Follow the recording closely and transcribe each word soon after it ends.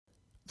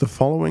The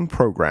following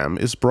program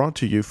is brought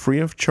to you free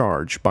of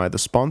charge by the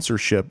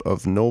sponsorship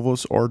of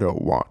Novus Ordo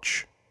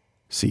Watch.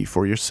 See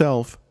for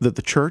yourself that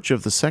the Church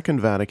of the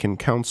Second Vatican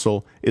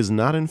Council is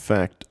not in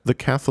fact the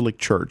Catholic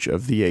Church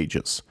of the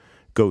ages.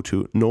 Go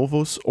to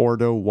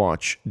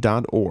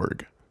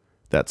novusordowatch.org.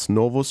 That's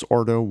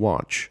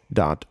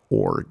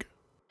novusordowatch.org.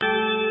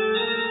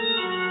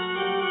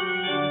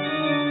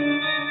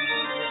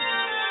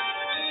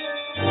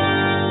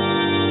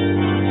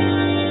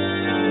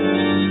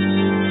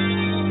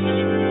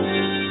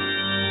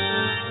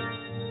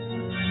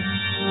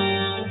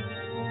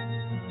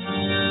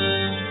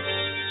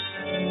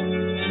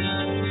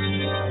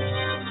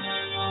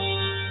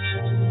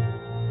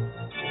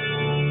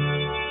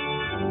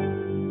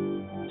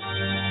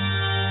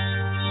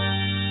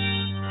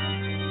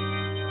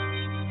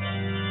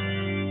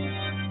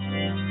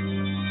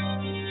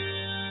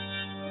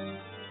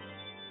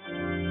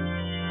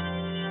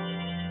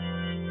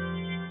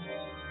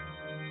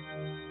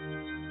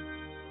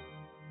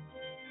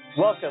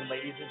 Welcome,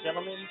 ladies and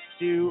gentlemen,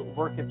 to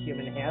Work of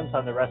Human Hands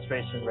on the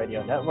Restoration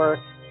Radio Network.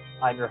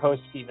 I'm your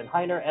host, Stephen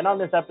Heiner, and on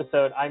this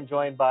episode, I'm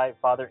joined by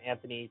Father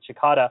Anthony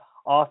Cekada,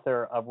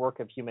 author of Work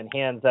of Human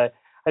Hands. I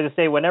just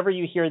say, whenever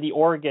you hear the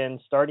organ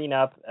starting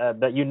up,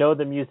 that you know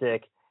the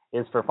music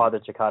is for Father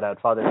Cekada.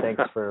 Father,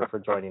 thanks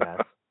for joining us.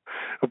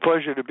 A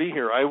pleasure to be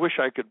here. I wish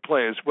I could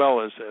play as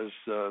well as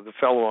the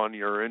fellow on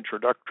your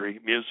introductory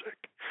music.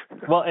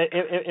 Well,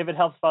 if it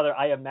helps, Father,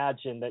 I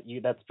imagine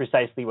that's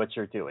precisely what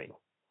you're doing.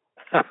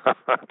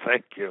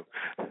 Thank you.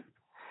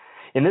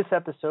 In this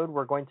episode,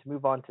 we're going to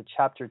move on to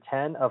Chapter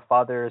 10 of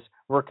Father's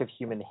Work of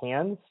Human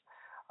Hands,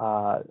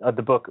 of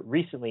the book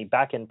recently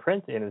back in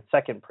print in its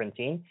second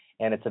printing,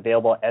 and it's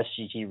available at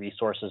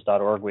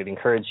sggresources.org. We'd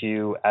encourage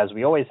you, as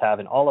we always have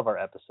in all of our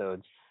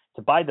episodes,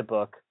 to buy the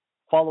book,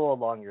 follow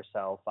along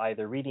yourself,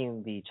 either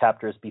reading the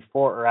chapters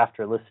before or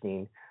after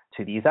listening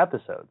to these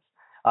episodes.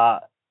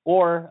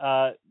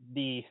 Or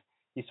the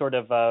sort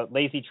of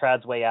lazy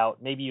trad's way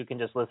out. Maybe you can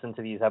just listen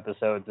to these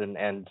episodes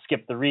and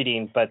skip the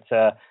reading, but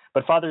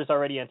Father's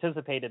already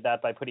anticipated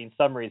that by putting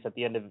summaries at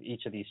the end of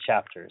each of these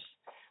chapters.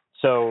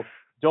 So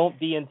don't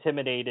be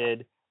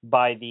intimidated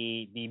by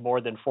the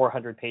more than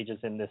 400 pages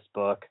in this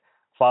book.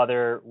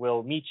 Father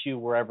will meet you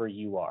wherever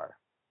you are.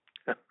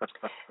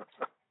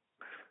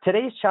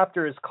 Today's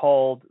chapter is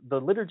called The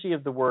Liturgy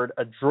of the Word,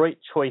 Adroit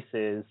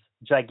Choices,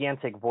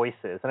 Gigantic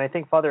Voices. And I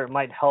think, Father, it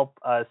might help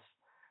us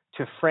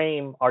to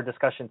frame our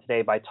discussion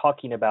today by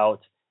talking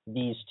about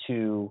these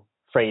two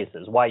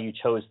phrases, why you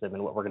chose them,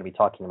 and what we're going to be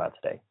talking about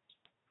today.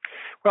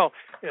 Well,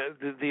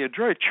 the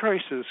adroit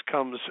choices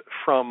comes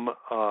from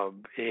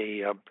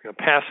a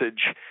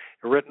passage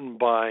written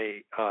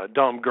by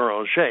Dom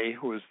Guéranger,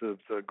 who was the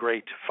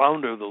great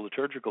founder of the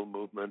liturgical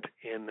movement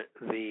in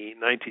the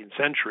 19th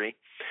century,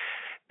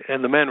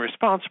 and the man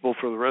responsible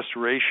for the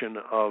restoration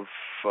of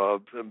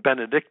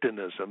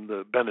Benedictinism,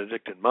 the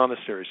Benedictine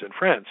monasteries in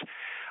France.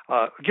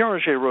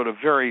 Guéranger wrote a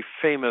very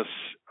famous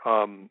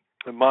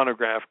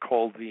monograph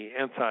called The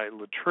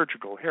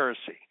Anti-Liturgical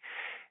Heresy,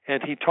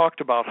 and he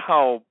talked about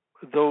how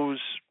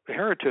those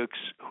heretics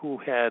who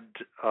had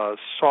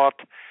sought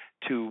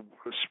to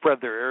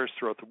spread their errors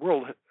throughout the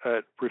world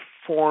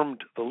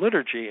reformed the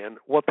liturgy and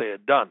what they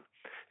had done.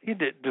 He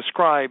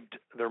described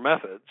their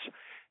methods.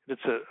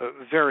 It's a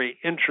very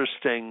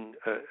interesting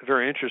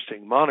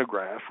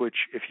monograph,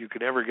 which, if you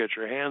could ever get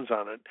your hands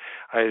on it,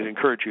 I'd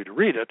encourage you to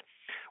read it.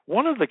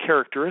 One of the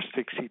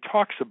characteristics he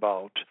talks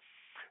about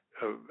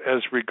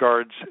as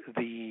regards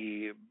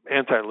the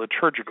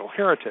anti-liturgical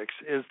heretics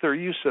is their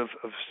use of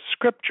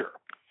Scripture.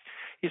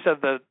 He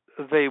said that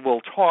they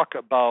will talk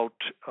about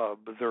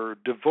their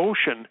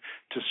devotion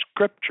to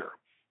Scripture,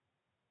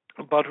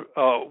 but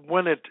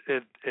when it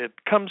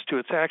comes to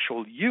its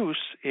actual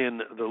use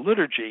in the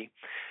liturgy,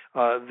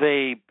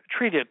 they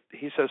treat it,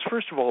 he says,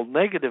 first of all,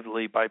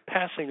 negatively by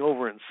passing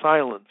over in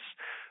silence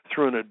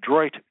through an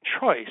adroit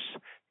choice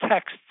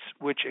texts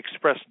which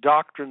express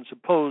doctrines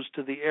opposed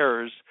to the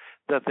errors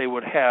that they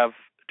would have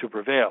to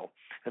prevail,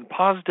 and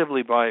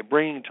positively by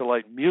bringing to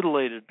light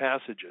mutilated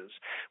passages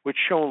which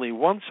show only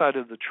one side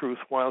of the truth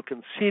while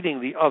conceding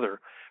the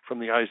other from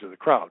the eyes of the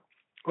crowd.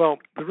 Well,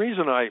 the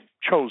reason I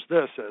chose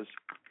this as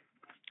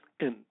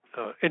an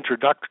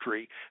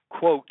introductory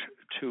quote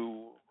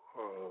to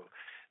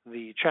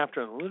the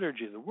chapter on the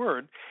liturgy of the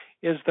word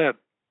is that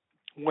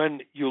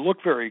when you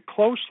look very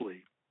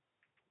closely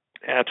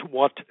at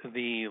what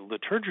the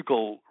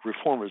liturgical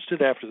reformers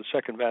did after the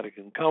Second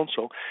Vatican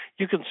Council,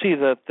 you can see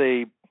that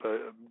they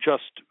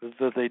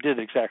did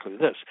exactly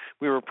this.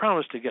 We were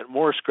promised to get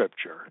more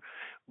Scripture,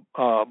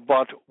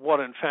 but what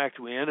in fact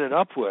we ended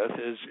up with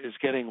is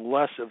getting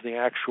less of the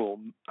actual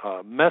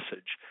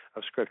message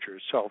of Scripture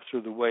itself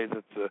through the way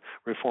that the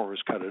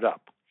reformers cut it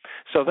up.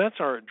 So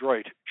that's our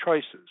adroit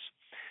choices.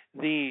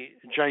 The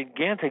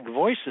gigantic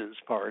voices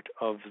part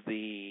of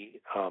the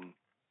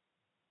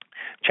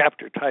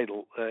chapter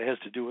title has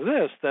to do with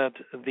this, that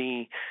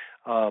the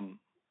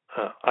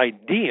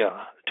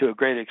idea, to a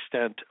great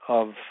extent,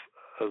 of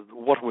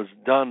what was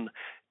done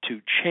to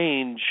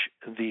change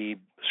the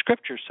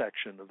scripture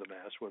section of the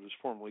Mass, what is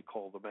formerly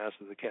called the Mass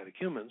of the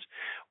Catechumens,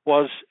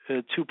 was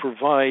to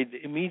provide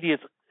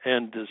immediate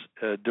and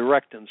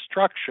direct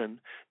instruction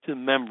to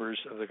members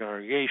of the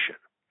congregation.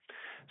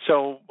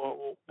 So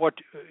what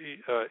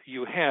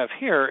you have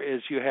here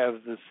is you have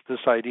this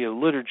idea of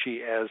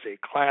liturgy as a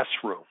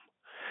classroom,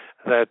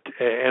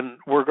 and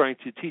we're going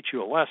to teach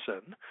you a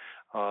lesson,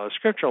 a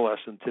scriptural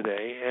lesson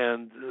today,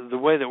 and the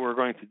way that we're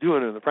going to do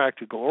it in the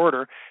practical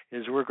order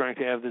is we're going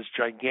to have this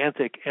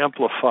gigantic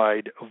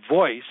amplified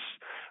voice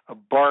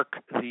bark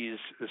these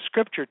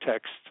scripture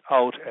texts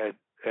out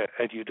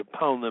at you to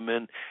pound them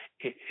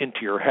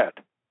into your head.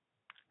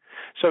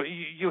 So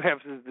you have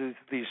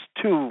these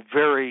two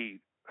very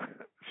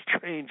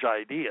strange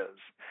ideas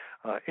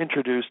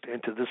introduced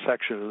into this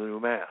section of the new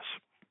Mass.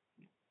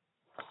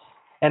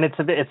 And it's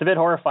a bit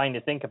horrifying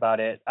to think about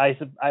it.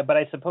 But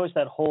I suppose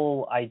that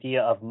whole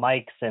idea of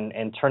mics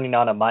and turning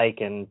on a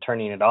mic and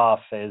turning it off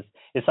is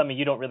something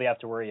you don't really have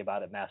to worry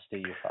about at Mass, do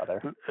you,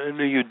 Father?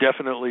 No, you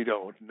definitely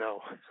don't.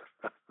 No,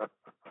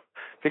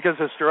 because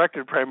it's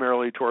directed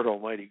primarily toward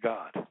Almighty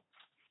God.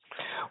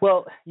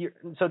 Well,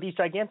 so these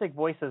gigantic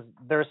voices,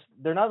 they're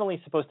not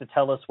only supposed to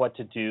tell us what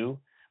to do,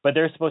 but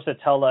they're supposed to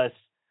tell us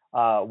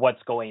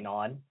what's going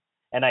on.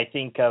 And I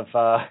think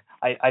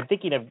I'm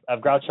thinking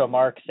of Groucho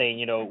Marx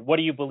saying, what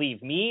do you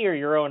believe, me or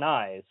your own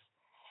eyes?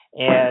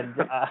 And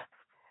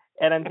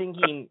I'm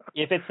thinking,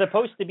 if it's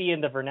supposed to be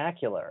in the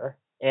vernacular,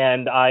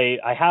 and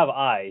I have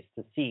eyes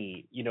to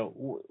see,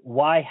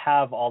 why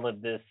have all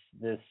of this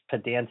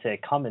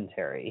pedantic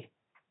commentary?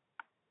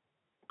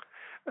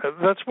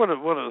 That's one of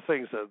the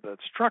things that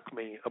struck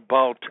me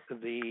about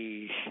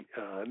the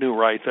new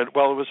rite. That it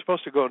was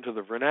supposed to go into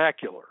the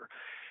vernacular,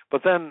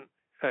 but then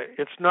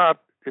it's not.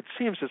 It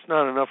seems it's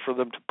not enough for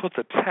them to put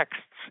the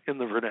texts in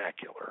the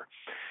vernacular.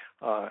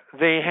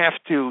 They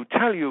have to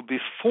tell you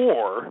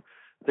before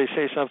they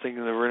say something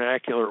in the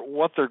vernacular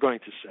what they're going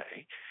to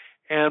say,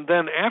 and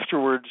then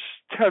afterwards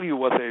tell you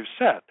what they've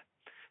said.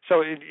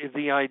 So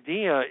the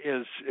idea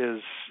is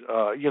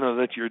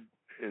that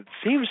it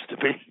seems to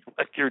be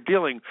like you're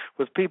dealing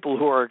with people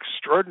who are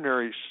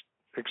extraordinarily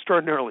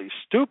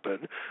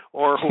stupid,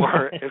 or who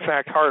are in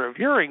fact hard of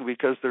hearing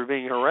because they're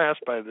being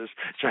harassed by this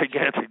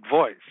gigantic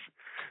voice.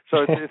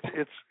 So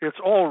it's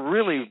all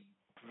really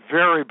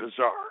very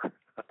bizarre.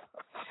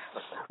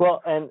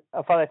 Well, and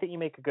Father, I think you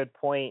make a good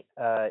point.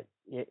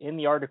 In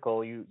the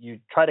article, you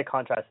try to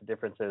contrast the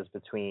differences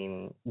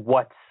between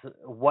what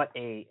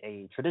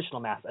a traditional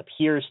Mass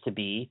appears to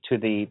be to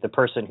the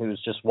person who's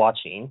just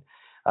watching,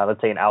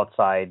 let's say an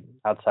outside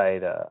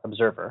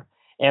observer,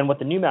 and what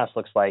the new Mass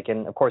looks like.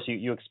 And of course,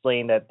 you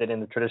explain that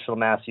in the traditional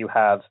Mass you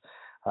have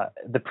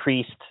the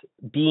priest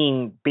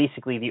being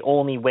basically the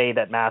only way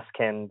that Mass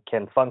can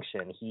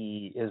function.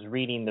 He is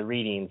reading the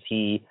readings.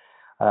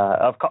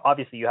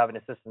 Obviously you have an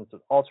assistance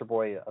with altar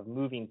boy of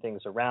moving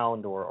things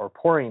around or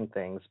pouring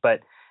things, but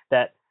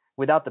that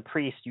without the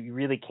priest you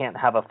really can't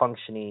have a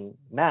functioning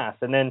Mass.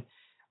 And then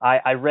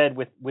I read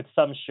with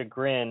some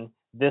chagrin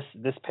this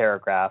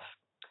paragraph.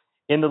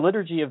 In the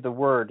liturgy of the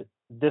Word,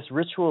 this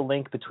ritual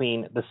link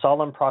between the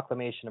solemn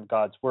proclamation of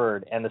God's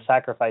Word and the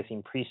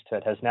sacrificing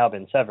priesthood has now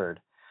been severed.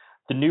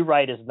 The new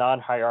rite is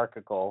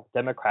non-hierarchical,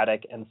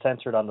 democratic, and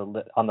centered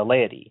on the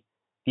laity.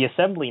 The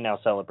assembly now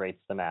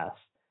celebrates the Mass.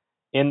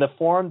 In the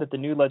form that the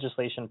new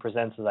legislation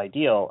presents as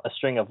ideal, a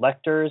string of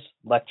lectors,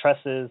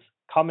 lectresses,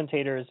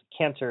 commentators,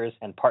 cantors,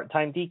 and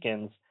part-time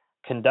deacons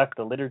conduct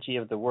the liturgy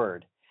of the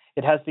Word.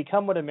 It has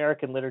become what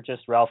American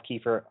liturgist Ralph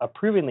Kiefer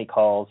approvingly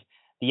calls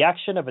the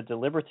action of a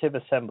deliberative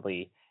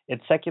assembly,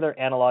 its secular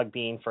analog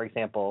being, for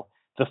example,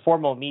 the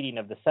formal meeting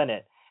of the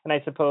Senate. And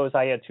I suppose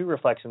I had two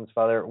reflections,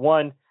 Father.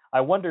 One,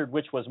 I wondered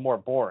which was more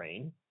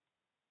boring,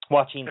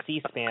 watching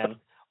C-SPAN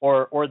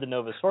or the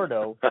Novus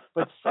Ordo.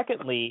 But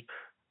secondly,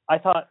 I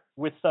thought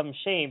with some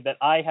shame that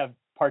I have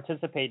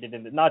participated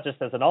in it, not just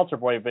as an altar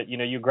boy, but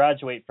you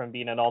graduate from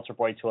being an altar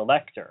boy to a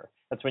lector.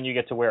 That's when you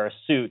get to wear a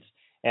suit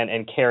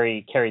and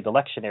carry the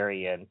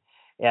lectionary in.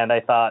 And I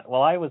thought,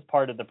 well, I was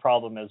part of the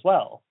problem as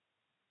well.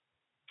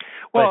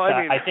 Well, but,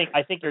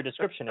 I think your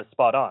description is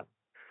spot on.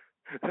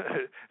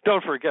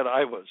 Don't forget,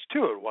 I was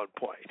too at one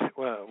point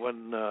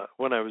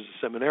when I was a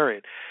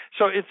seminarian.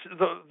 So it's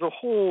the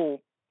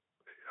whole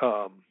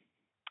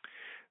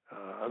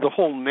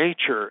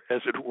nature,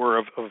 as it were,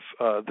 of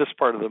this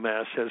part of the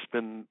Mass has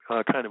been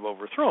kind of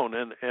overthrown,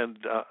 and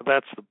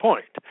that's the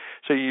point.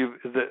 So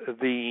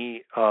the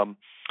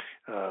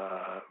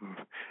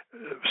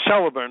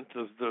celebrant,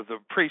 the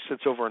priest,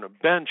 sits over on a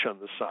bench on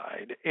the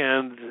side,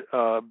 and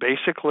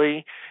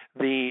basically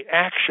the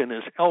action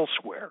is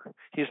elsewhere.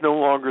 He's no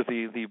longer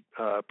the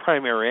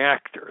primary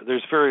actor.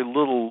 There's very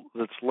little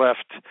that's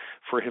left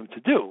for him to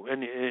do,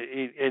 and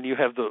you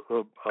have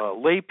the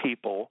lay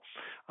people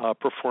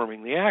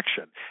performing the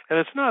action. And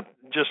it's not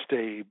just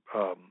a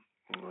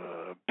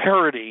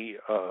parody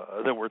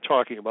that we're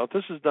talking about.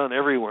 This is done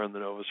everywhere in the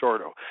Novus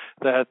Ordo.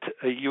 That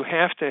you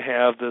have to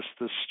have this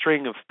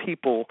string of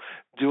people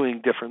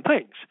doing different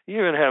things.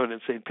 You even have it in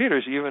St.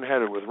 Peter's. You even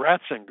had it with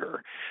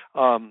Ratzinger.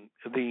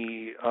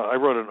 I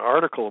wrote an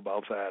article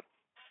about that.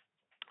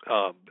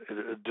 A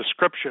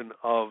description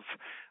of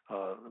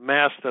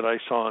Mass that I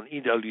saw on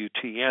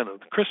EWTN,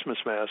 the Christmas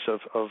Mass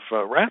of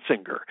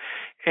Ratzinger,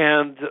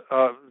 and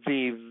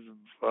the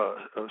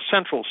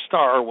central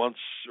star. Once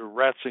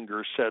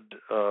Ratzinger said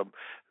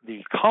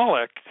the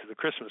collect, the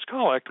Christmas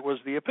collect, was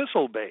the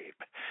Epistle Babe.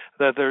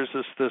 That there's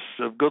this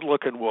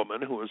good-looking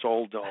woman who was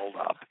all dolled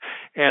up,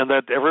 and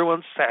that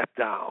everyone sat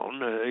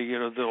down.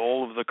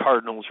 All of the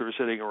cardinals were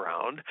sitting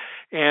around,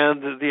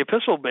 and the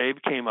Epistle Babe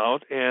came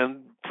out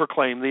and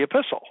proclaimed the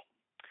epistle.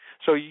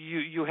 So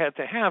you had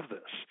to have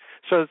this.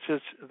 So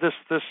it's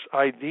this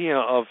idea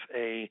of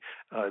a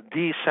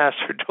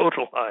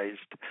desacerdotalized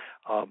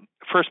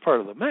first part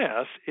of the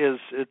Mass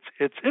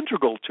it's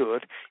integral to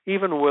it,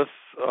 even with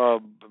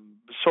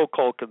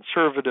so-called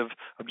conservative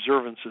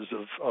observances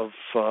of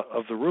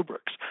the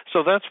rubrics.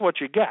 So that's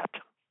what you get.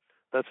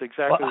 That's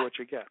exactly what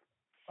you get.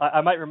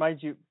 I might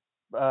remind you,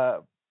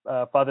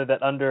 Father,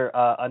 that under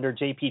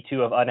JP2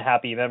 of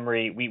unhappy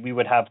memory, we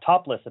would have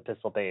topless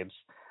Epistle Babes.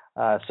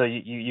 So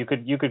you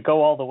could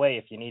go all the way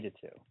if you needed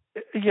to.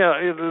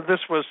 Yeah,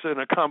 this was an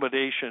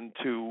accommodation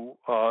to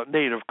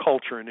native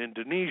culture in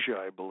Indonesia,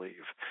 I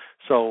believe.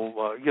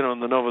 So in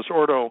the Novus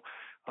Ordo,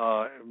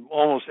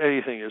 almost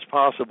anything is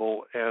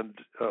possible, and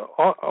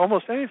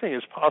almost anything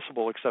is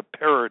possible except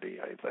parody,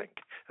 I think,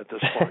 at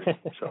this point.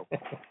 So.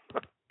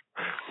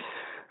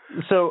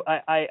 So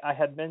I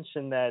had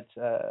mentioned that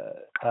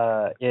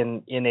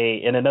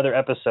in another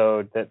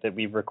episode that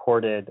we've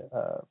recorded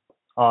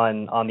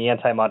on the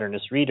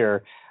Anti-Modernist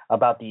Reader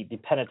about the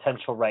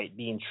penitential rite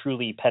being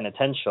truly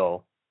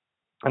penitential,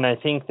 and I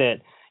think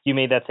that you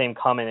made that same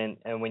comment,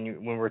 and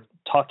when we're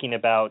talking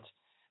about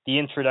the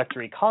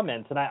introductory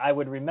comments, and I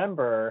would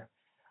remember,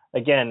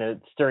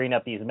 again, stirring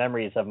up these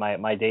memories of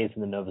my days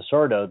in the Novus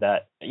Ordo,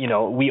 that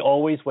we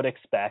always would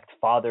expect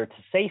Father to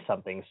say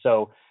something.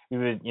 So we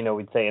would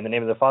we'd say, in the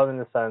name of the Father and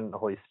the Son and the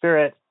Holy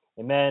Spirit,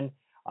 Amen.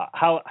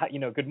 How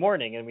good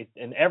morning,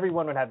 and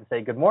everyone would have to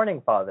say good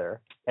morning, Father,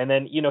 and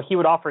then he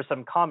would offer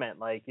some comment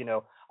like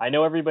I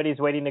know everybody's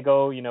waiting to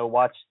go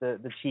watch the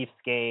Chiefs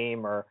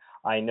game, or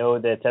I know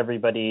that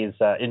everybody's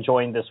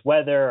enjoying this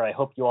weather. I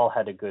hope you all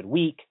had a good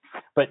week.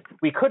 But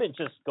we couldn't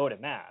just go to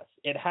Mass.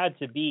 It had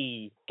to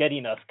be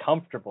getting us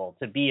comfortable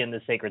to be in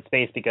the sacred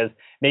space, because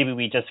maybe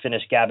we just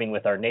finished gabbing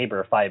with our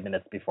neighbor 5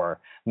 minutes before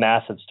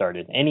Mass had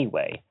started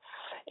anyway.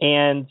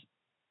 And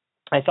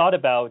I thought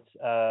about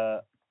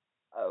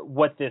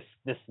what this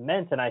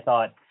meant, and I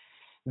thought,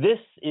 this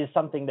is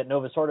something that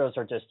Novus Ordos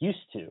are just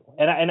used to,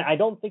 and I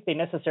don't think they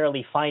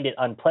necessarily find it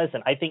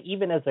unpleasant. I think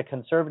even as a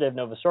conservative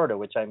Novus Ordo,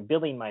 which I'm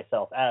billing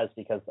myself as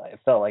because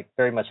I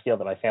very much feel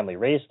that my family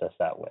raised us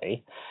that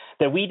way,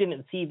 that we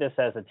didn't see this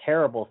as a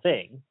terrible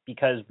thing,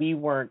 because we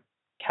weren't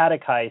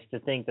catechized to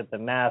think that the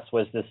Mass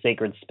was this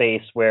sacred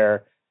space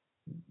where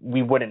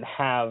we wouldn't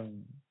have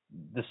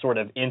the sort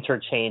of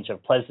interchange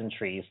of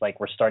pleasantries like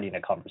we're starting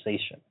a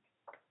conversation.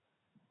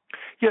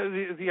 Yeah,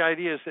 the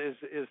idea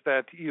is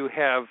that you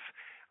have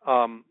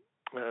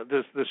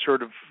this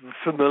sort of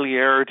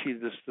familiarity,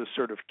 this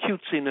sort of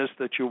cutesiness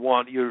that you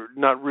want. You're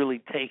not really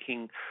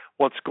taking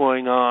what's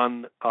going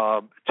on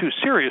too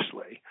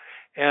seriously,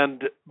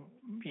 and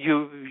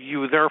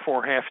you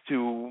therefore have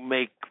to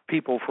make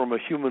people from a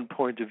human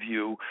point of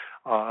view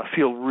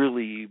feel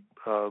really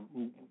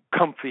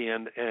comfy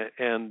and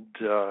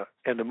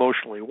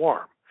emotionally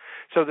warm.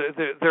 So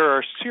there are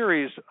a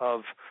series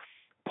of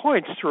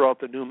points throughout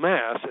the new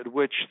Mass at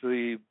which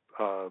the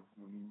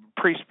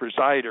priest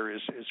presider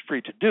is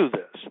free to do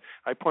this.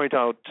 I point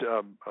out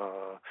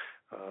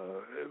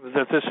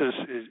that this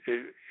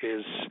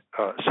is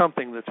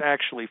something that's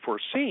actually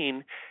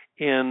foreseen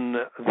in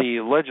the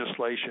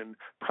legislation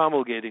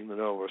promulgating the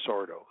Novus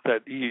Ordo,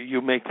 that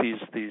you make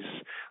these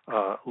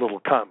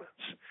little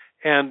comments.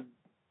 And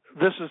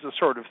this is the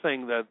sort of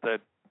thing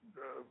that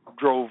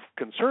drove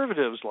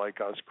conservatives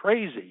like us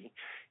crazy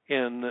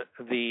in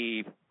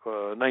the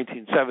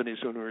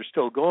 1970s when we were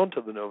still going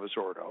to the Novus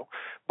Ordo.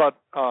 But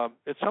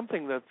it's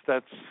something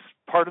that's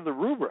part of the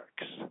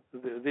rubrics.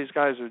 These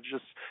guys are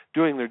just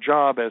doing their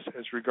job as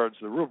regards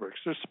the rubrics.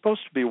 They're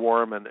supposed to be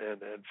warm and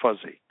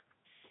fuzzy.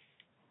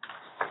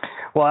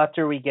 Well,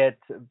 after we get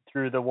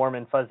through the warm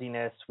and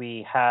fuzziness,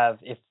 we have,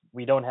 if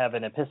we don't have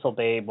an Epistle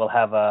Babe, we'll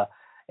have a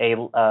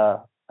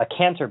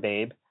Cantor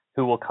Babe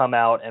who will come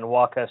out and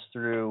walk us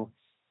through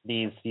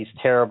these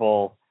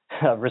terrible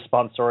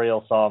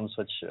responsorial psalms,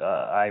 which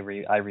I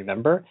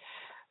remember.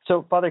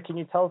 So, Father, can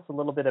you tell us a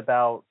little bit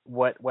about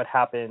what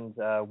happened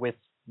with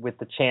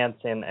the chants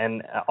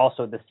and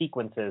also the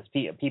sequences?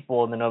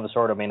 People in the Novus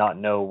Ordo may not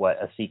know what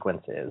a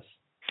sequence is.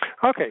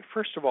 Okay,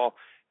 first of all,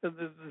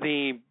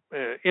 the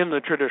in the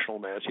traditional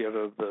Mass, you have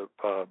the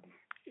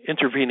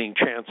intervening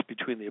chants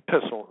between the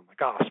epistle and the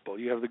gospel.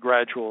 You have the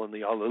gradual and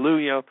the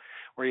Alleluia,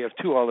 or you have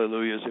two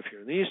Alleluias if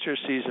you're in the Easter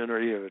season, or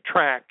you have a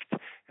tract,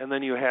 and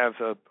then you have,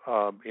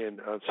 in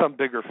some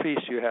bigger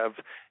feasts, you have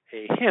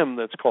a hymn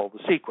that's called the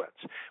sequence.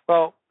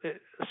 Well,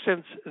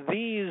 since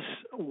these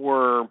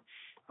were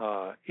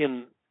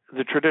in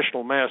the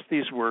traditional Mass,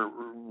 these were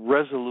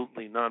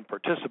resolutely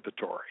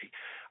non-participatory.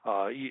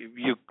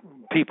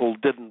 People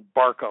didn't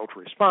bark out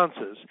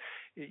responses.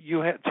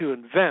 You had to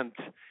invent,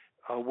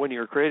 when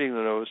you're creating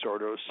the Novus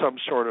Ordo, some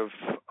sort of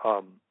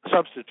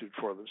substitute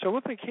for them. So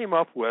what they came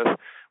up with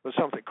was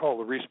something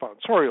called the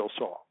responsorial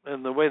psalm.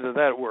 And the way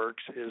that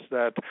works is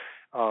that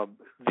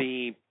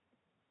the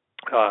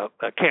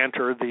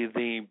cantor,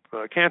 the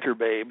cantor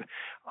babe,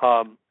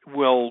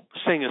 will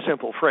sing a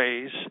simple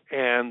phrase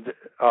and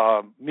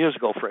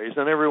musical phrase,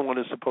 and everyone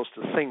is supposed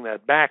to sing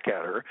that back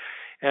at her.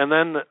 And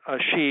then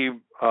she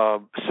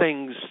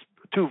sings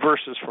two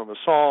verses from a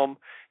psalm,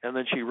 and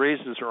then she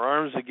raises her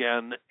arms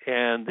again,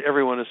 and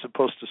everyone is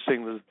supposed to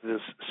sing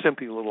this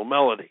simple little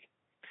melody.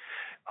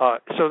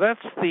 So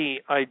that's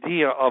the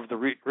idea of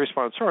the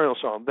responsorial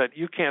psalm, that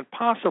you can't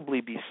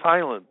possibly be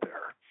silent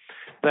there.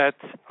 That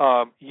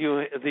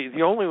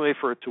the only way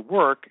for it to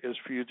work is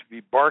for you to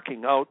be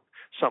barking out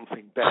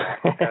something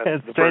back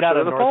at the straight out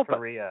of the North pulpit.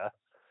 Korea.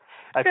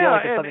 I feel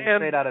like it's something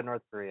straight out of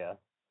North Korea.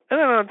 And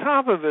then on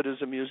top of it,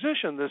 as a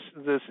musician,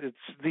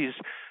 these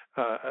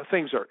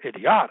things are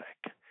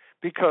idiotic,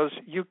 because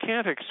you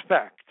can't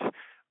expect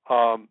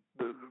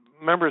the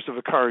members of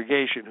a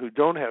congregation who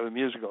don't have a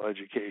musical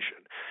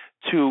education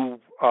to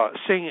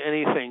sing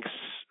anything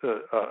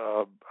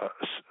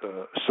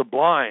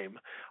sublime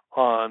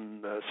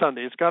on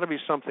Sunday. It's got to be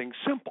something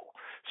simple.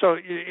 So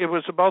it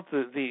was about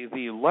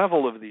the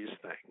level of these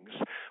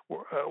things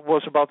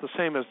was about the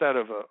same as that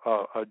of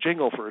a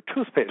jingle for a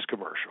toothpaste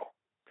commercial.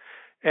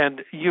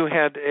 And you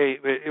had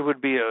it would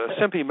be a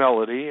simpy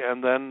melody,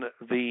 and then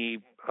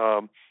the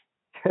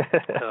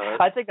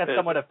I think that's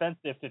somewhat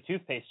offensive to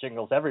toothpaste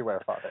jingles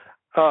everywhere, Father.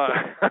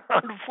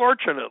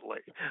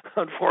 Unfortunately.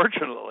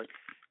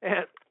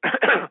 And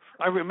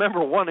I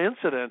remember one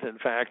incident, in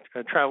fact,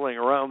 traveling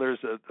around. There's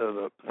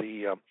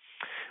the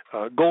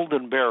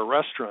Golden Bear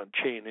restaurant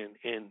chain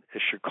in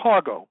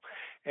Chicago,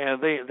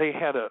 and they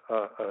had a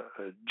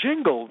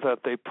jingle that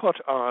they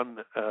put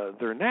on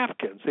their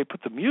napkins. They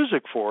put the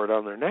music for it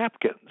on their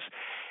napkins.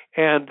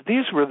 And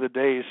these were the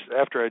days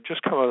after I'd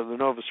just come out of the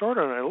Novus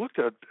Ordo, and I looked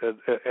at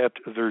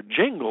their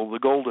jingle, the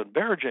Golden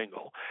Bear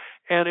jingle,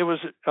 and it was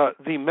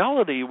the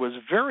melody was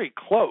very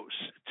close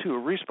to a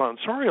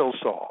responsorial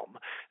psalm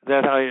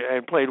that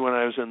I played when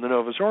I was in the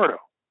Novus Ordo.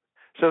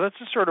 So that's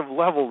the sort of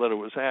level that it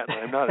was at, and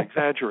I'm not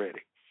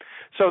exaggerating.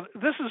 So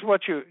this is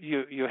what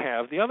you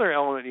have. The other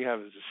element you have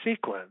is a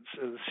sequence.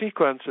 The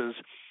sequences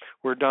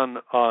were done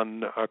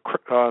on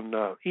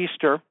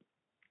Easter,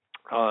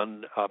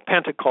 on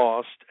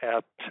Pentecost,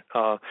 at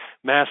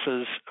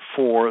masses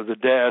for the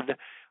dead,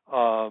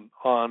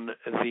 on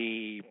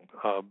the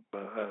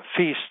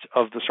feast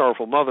of the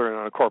Sorrowful Mother, and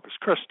on Corpus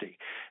Christi.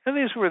 And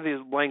these were these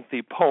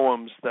lengthy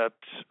poems that,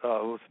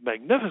 with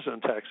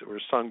magnificent texts, that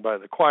were sung by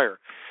the choir.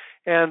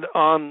 And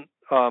on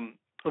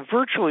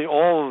virtually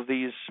all of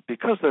these,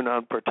 because they're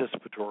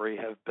non-participatory,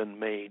 have been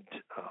made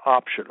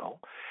optional.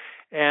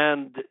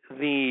 And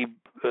the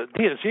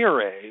Dies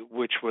Irae,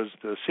 which was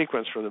the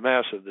sequence for the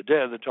Mass of the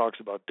Dead that talks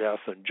about death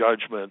and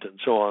judgment and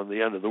so on,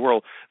 the end of the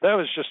world, that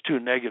was just too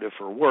negative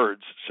for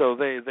words. So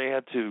they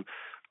had to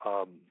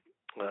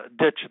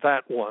ditch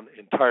that one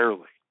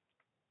entirely.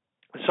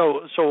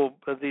 So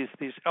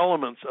these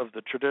elements of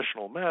the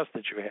traditional Mass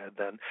that you had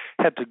then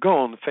had to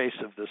go in the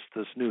face of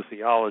this new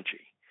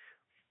theology.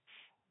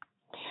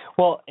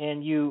 Well,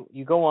 and you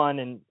go on,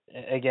 and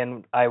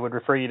again, I would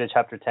refer you to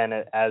chapter 10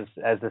 as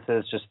this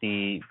is just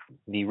the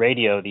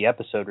radio, the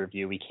episode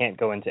review. We can't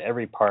go into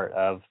every part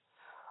of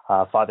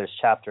Father's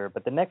chapter,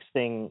 but the next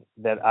thing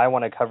that I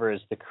want to cover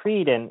is the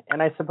creed, and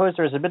I suppose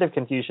there's a bit of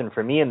confusion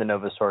for me in the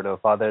Novus Ordo,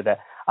 Father, that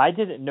I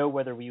didn't know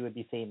whether we would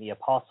be saying the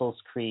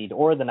Apostles' Creed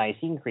or the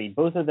Nicene Creed.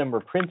 Both of them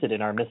were printed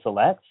in our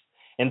missalettes,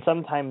 and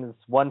sometimes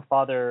one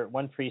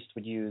priest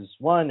would use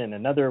one and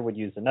another would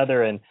use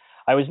another, and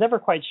I was never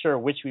quite sure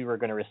which we were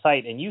going to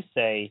recite, and you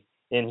say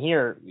in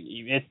here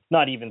it's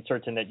not even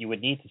certain that you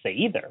would need to say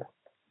either.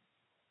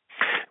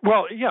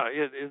 Well, yeah,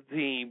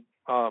 the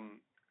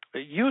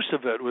use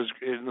of it was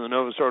in the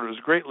Novus Ordo was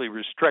greatly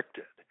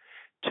restricted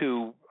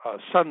to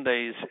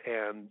Sundays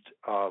and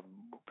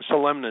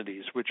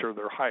solemnities, which are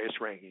their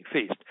highest-ranking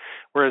feast.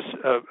 Whereas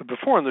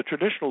before in the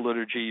traditional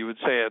liturgy, you would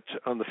say it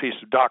on the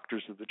Feast of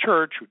Doctors of the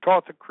Church, who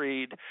taught the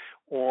Creed,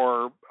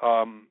 or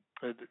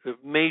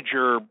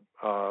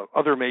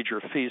other major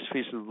feasts,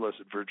 Feast of the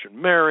Blessed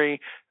Virgin Mary,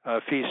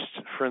 feasts,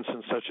 for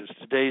instance, such as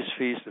today's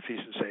feast, the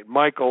Feast of St.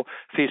 Michael,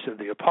 Feast of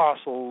the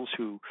Apostles,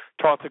 who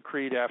taught the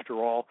Creed after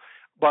all.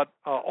 But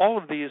all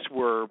of these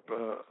were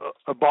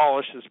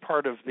abolished as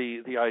part of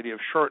the idea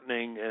of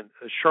shortening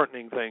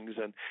things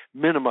and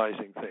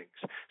minimizing things.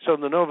 So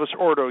in the Novus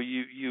Ordo,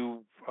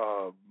 you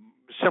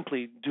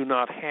simply do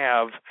not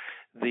have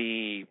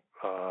the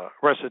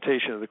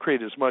recitation of the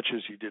Creed as much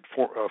as you did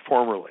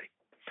formerly.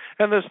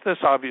 And this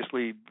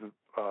obviously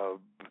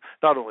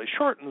not only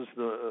shortens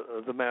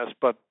the Mass,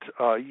 but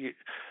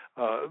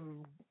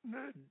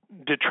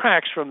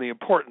detracts from the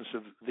importance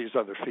of these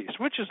other feasts,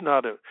 which is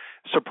not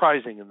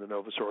surprising in the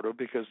Novus Ordo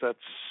because that's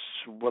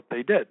what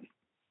they did.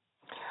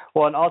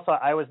 Well, and also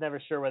I was never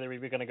sure whether we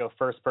were going to go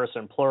first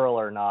person plural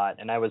or not,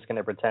 and I was going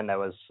to pretend I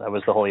was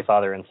the Holy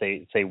Father and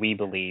say we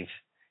believe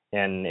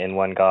in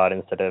one God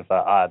instead of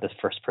this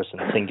first person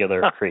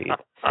singular creed.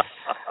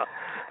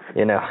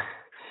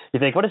 You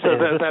think, what is it?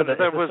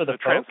 That was the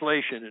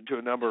translation into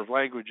a number of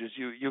languages.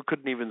 You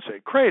couldn't even say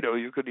credo.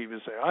 You couldn't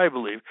even say I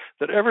believe.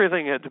 That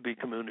everything had to be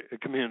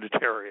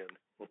communitarian.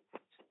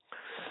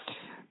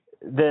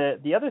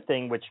 The other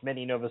thing which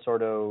many Novus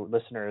Ordo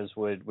listeners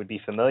would be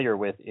familiar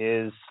with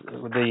is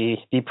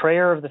the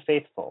prayer of the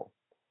faithful.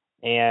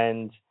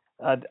 And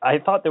I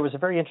thought there was a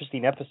very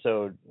interesting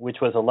episode which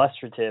was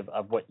illustrative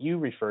of what you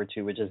refer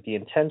to, which is the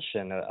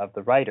intention of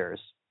the writers.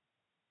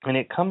 And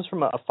it comes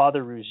from a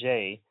Father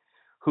Rouget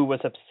who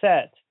was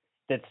upset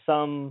that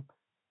some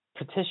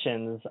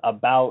petitions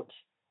about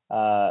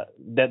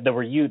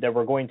that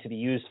were going to be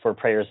used for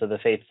prayers of the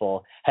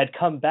faithful had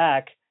come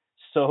back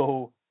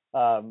so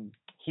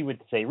he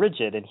would say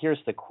rigid. And here's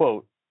the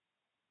quote: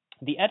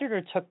 "The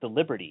editor took the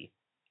liberty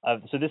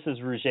of," so this is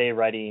Rouget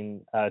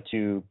writing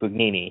to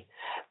Bugnini,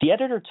 "the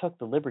editor took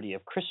the liberty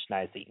of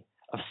Christianizing,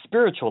 of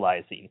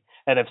spiritualizing,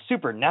 and of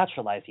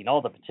supernaturalizing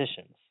all the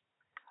petitions.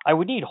 I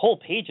would need whole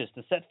pages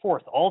to set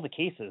forth all the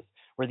cases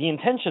where the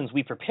intentions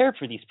we prepared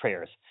for these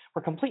prayers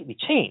were completely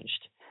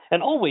changed,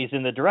 and always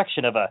in the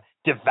direction of a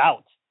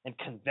devout and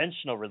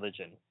conventional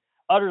religion,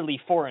 utterly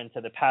foreign to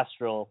the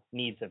pastoral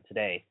needs of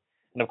today."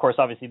 And of course,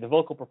 obviously, the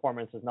vocal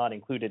performance is not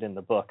included in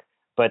the book,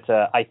 but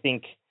I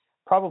think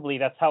probably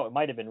that's how it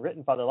might have been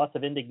written, Father. Lots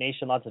of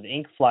indignation, lots of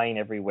ink flying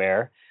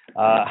everywhere.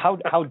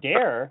 How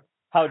dare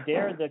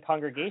the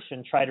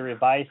congregation try to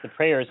revise the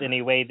prayers in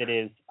a way that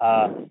is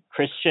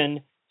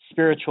Christian,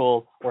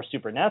 spiritual, or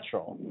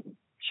supernatural?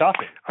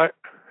 Shocking.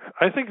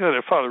 I think that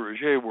if Father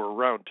Rouget were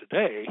around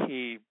today,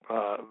 he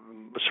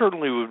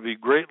certainly would be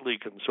greatly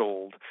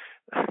consoled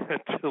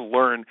to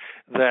learn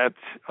that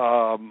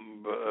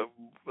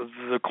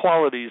the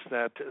qualities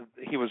that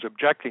he was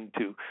objecting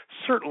to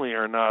certainly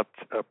are not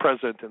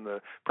present in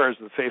the prayers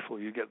of the faithful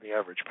you get in the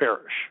average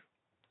parish.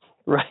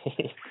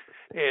 Right.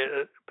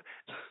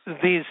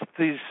 These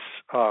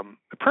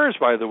prayers,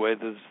 by the way,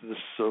 this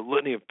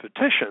litany of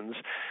petitions,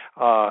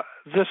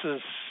 this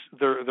is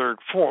their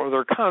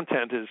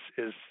content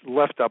is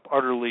left up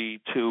utterly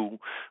to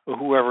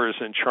whoever is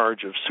in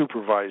charge of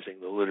supervising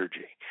the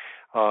liturgy.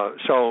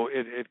 So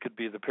it could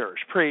be the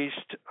parish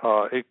priest,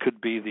 it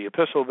could be the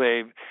epistle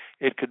babe,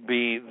 it could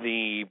be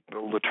the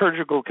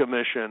liturgical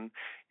commission,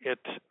 it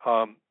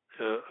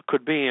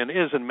could be and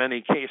is in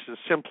many cases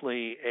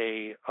simply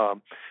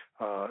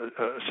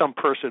some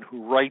person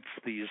who writes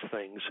these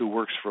things who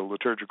works for a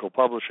liturgical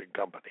publishing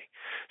company.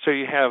 So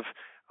you have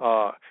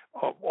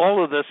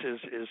all of this is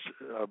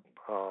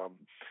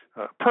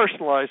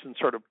personalized and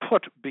sort of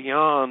put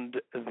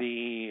beyond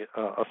the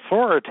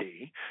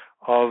authority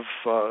of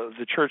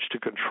the church to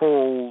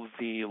control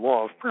the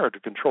law of prayer, to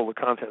control the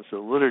contents of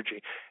the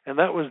liturgy, and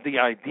that was the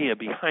idea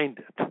behind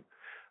it.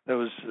 That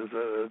was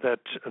that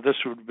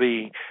this would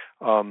be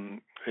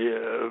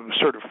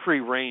sort of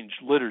free-range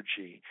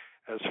liturgy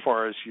as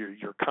far as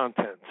your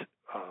content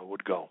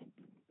would go.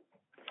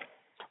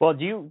 Well,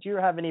 do you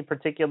have any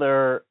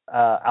particular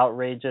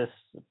outrageous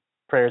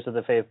prayers of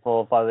the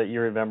faithful, Father, that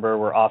you remember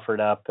were offered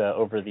up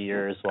over the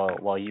years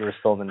while you were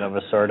still in the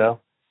Novus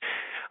Ordo?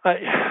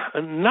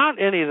 Not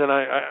any that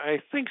I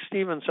think,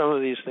 Stephen, some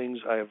of these things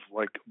I have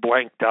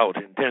blanked out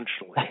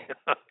intentionally.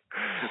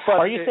 But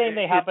are you saying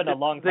they happened a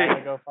long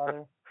time ago,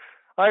 Father?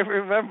 I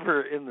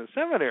remember in the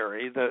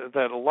seminary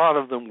that a lot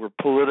of them were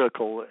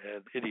political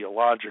and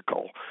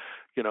ideological,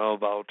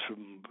 about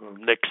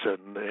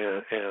Nixon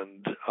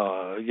and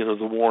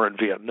the war in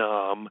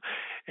Vietnam,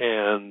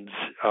 and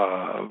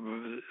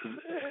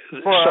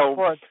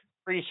for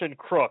Grecian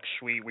crooks,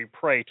 we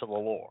pray to the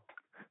Lord.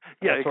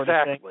 Yeah,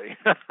 exactly.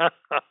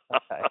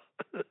 Okay.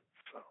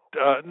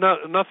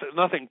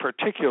 Nothing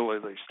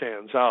particularly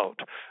stands out.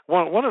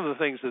 One of the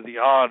things the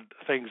odd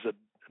things that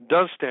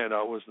does stand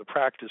out was the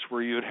practice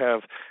where you'd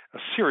have a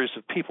series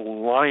of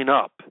people line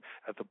up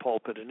at the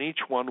pulpit, and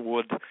each one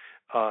would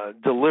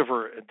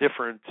deliver a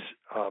different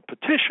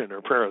petition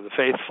or prayer of the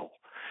faithful.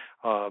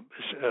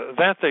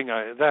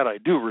 That I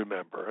do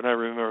remember, and I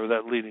remember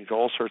that leading to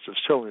all sorts of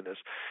silliness.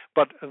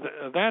 But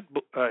that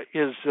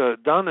is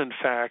done, in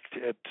fact,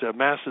 at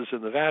masses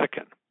in the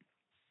Vatican.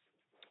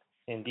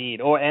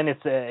 Indeed, and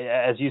it's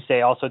as you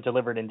say, also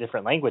delivered in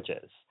different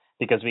languages,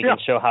 because we can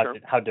show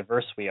how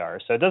diverse we are.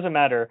 So it doesn't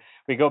matter.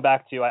 We go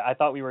back to, I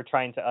thought we were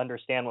trying to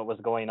understand what was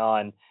going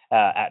on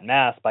at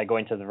Mass by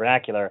going to the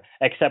vernacular,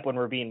 except when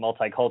we're being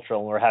multicultural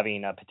and we're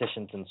having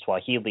petitions in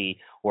Swahili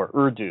or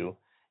Urdu,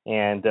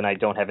 and then I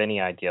don't have any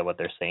idea what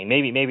they're saying.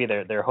 Maybe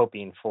they're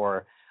hoping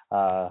for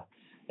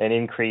an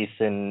increase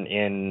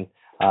in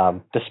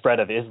the spread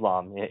of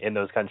Islam in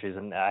those countries,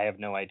 and I have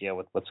no idea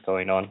what's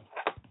going on.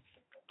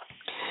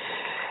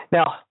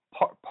 Now,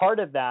 part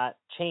of that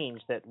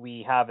change that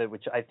we have,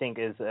 which I think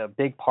is a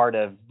big part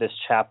of this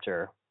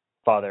chapter,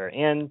 Father,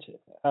 and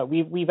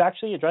we've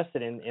actually addressed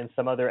it in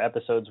some other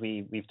episodes.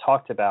 We've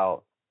talked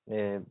about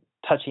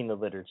touching the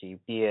liturgy,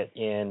 be it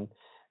in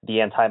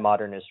the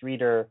Anti-Modernist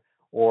Reader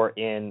or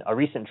in a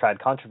recent Trad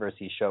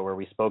Controversy show where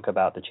we spoke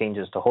about the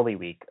changes to Holy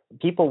Week.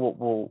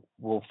 People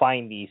will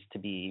find these to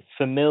be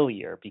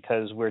familiar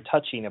because we're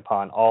touching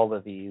upon all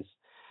of these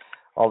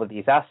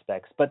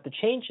aspects. But the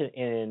change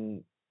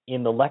in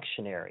the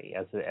lectionary,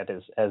 as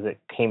it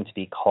came to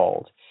be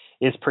called,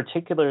 is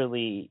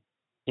particularly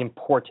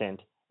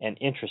important and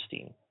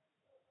interesting.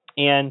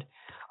 And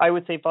I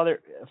would say,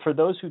 Father, for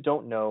those who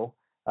don't know,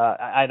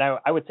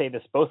 I would say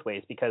this both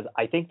ways, because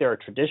I think there are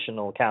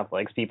traditional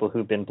Catholics, people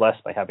who've been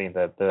blessed by having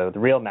the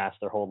real Mass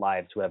their whole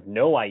lives, who have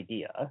no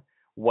idea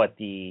what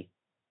the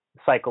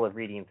cycle of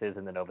readings is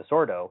in the Novus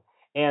Ordo.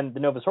 And the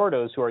Novus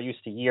Ordos, who are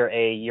used to year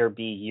A, year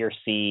B, year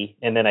C,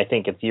 and then I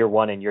think it's year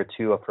 1 and year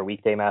 2 for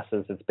weekday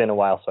Masses. It's been a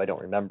while, so I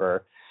don't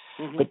remember.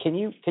 Mm-hmm. But can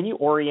you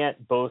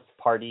orient both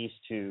parties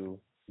to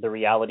the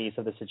realities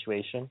of the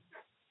situation?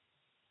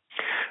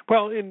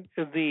 Well, in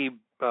the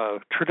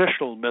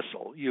traditional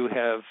missal, you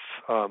have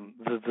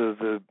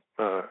the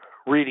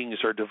readings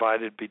are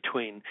divided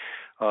between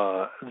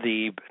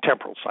the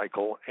temporal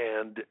cycle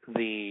and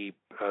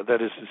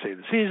that is to say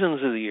the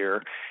seasons of the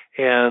year,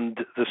 and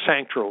the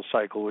sanctoral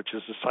cycle, which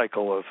is a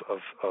cycle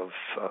of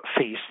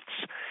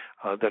feasts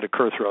that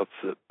occur throughout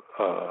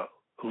the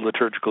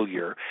liturgical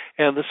year,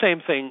 and the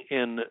same thing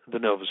in the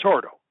Novus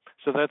Ordo.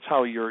 So that's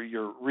how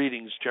your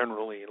readings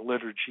generally in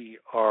liturgy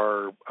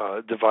are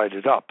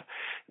divided up.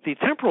 The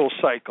temporal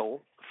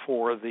cycle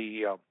for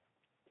the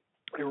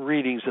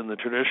readings in the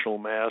traditional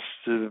Mass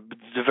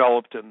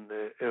developed and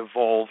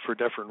evolved for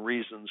different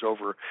reasons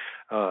over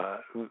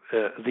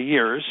the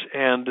years,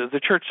 and the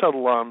Church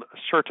settled on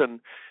certain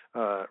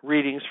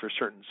readings for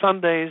certain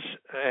Sundays,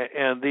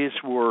 and these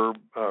were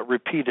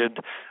repeated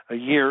a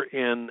year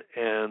in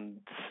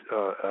and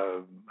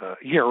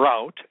year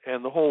out,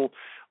 and the whole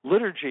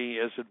liturgy,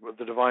 as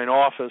the divine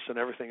office and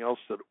everything else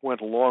that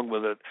went along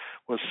with it,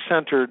 was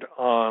centered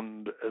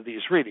on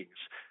these readings.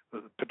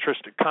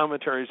 Patristic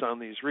commentaries on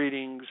these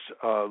readings,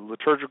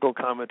 liturgical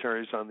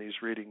commentaries on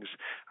these readings,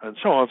 and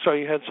so on. So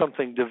you had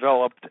something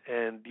developed,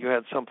 and you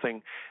had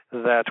something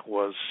that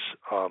was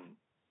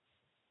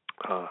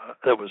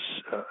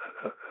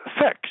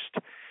fixed.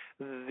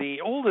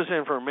 The oldest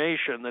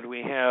information that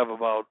we have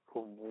about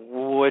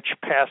which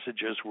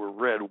passages were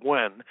read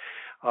when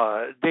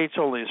dates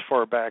only as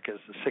far back as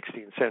the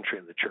 16th century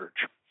in the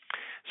Church.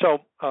 So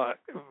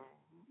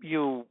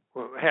you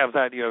have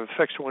that. You have a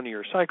fixed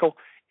one-year cycle.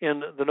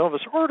 In the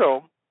Novus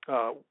Ordo,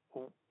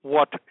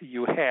 what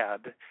you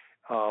had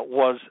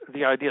was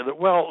the idea that,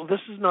 well,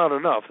 this is not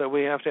enough, that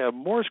we have to have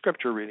more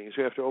scripture readings.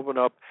 We have to open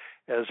up,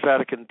 as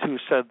Vatican II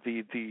said,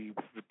 the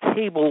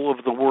table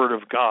of the Word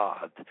of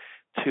God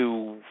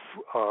to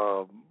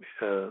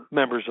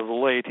members of the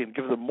laity and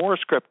give them more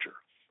scripture.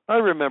 I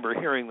remember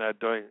hearing that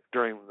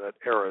during that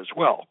era as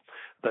well,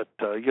 that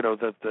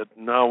that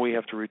now we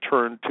have to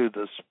return to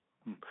this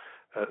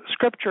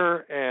scripture,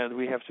 and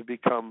we have to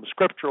become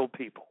scriptural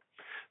people.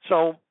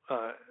 So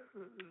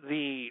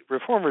the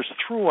Reformers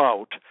threw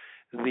out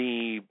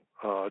the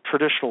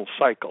traditional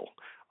cycle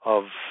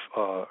of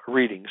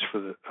readings for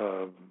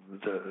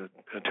the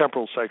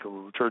temporal cycle,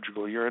 the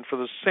liturgical year, and for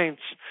the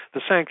saints,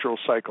 the sanctoral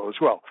cycle as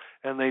well.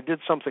 And they did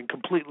something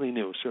completely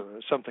new,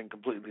 something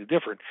completely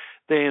different.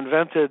 They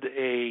invented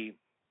a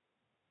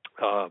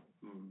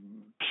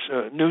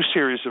new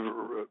series of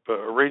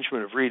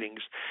arrangement of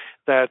readings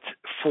that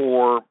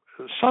for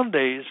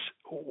Sundays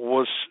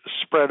was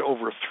spread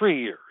over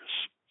 3 years,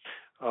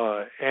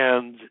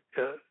 and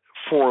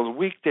for the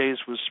weekdays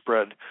was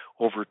spread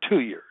over 2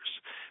 years.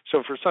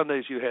 So for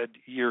Sundays you had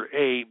year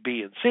A,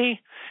 B, and C,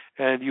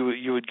 and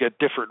you would get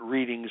different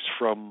readings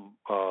from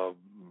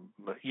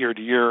year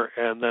to year,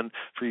 and then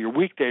for your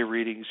weekday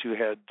readings you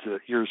had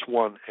years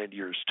 1 and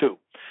years 2.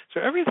 So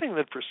everything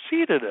that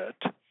preceded it,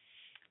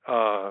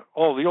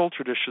 all the old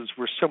traditions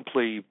were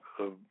simply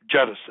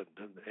jettisoned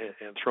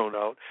and thrown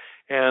out.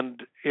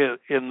 And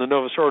in the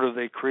Novus Ordo,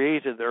 they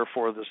created,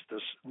 therefore, this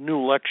new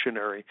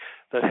lectionary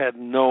that had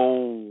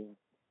no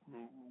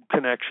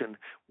connection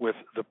with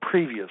the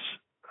previous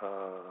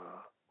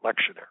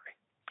lectionary.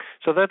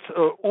 So that's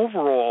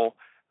overall.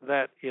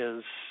 That's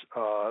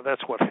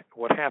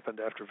what happened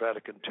after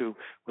Vatican II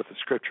with the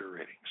scripture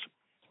readings.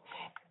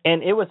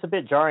 And it was a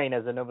bit jarring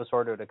as a Novus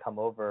Ordo to come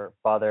over,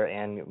 Father,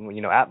 and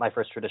at my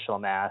first traditional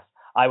Mass,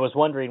 I was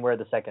wondering where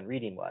the second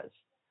reading was.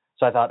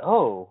 So I thought,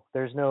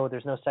 there's no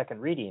second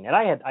reading, and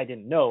I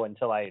didn't know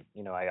until I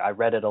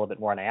read it a little bit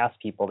more and I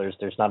asked people.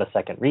 There's not a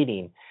second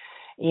reading,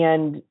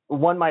 and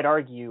one might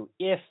argue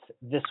if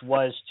this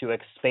was to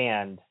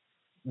expand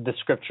the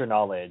scripture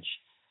knowledge,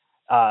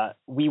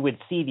 we would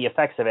see the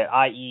effects of it,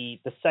 i.e.,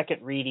 the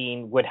second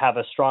reading would have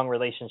a strong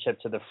relationship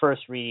to the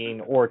first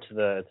reading or to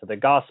the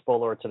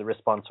gospel or to the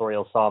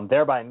responsorial psalm,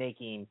 thereby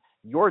making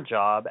your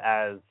job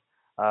as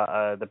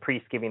the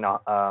priest giving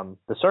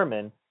the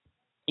sermon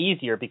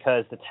easier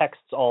because the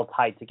texts all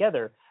tied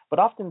together. But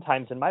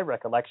oftentimes, in my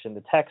recollection,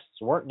 the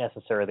texts weren't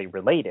necessarily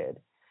related.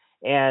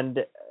 And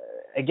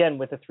again,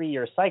 with a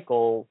 3-year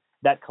cycle,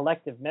 that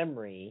collective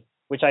memory,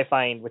 which I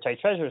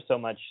treasure so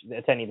much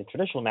attending the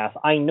traditional Mass,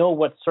 I know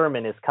what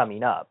sermon is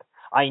coming up.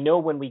 I know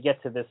when we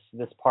get to this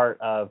part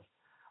of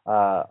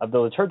the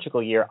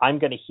liturgical year, I'm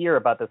going to hear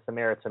about the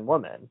Samaritan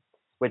woman,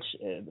 which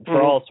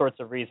for all sorts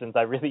of reasons,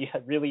 I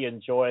really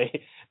enjoy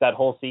that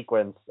whole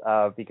sequence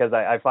because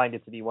I find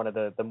it to be one of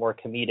the more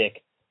comedic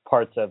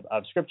parts of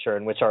Scripture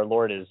in which our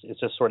Lord is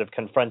just sort of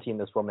confronting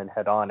this woman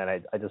head on, and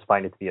I just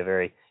find it to be a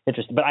very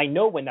interesting. But I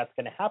know when that's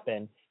going to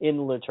happen in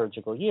the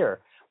liturgical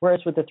year.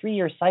 Whereas with the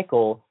 3-year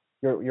cycle,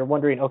 you're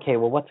wondering, okay,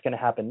 well, what's going to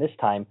happen this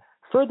time?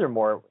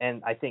 Furthermore,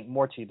 and I think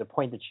more to the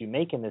point that you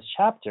make in this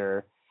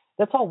chapter,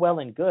 that's all well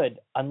and good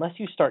unless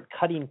you start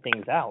cutting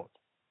things out.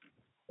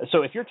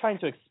 So if you're trying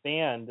to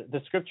expand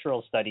the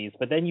scriptural studies,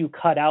 but then you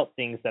cut out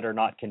things that are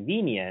not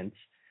convenient,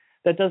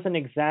 that doesn't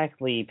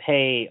exactly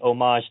pay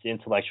homage to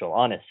intellectual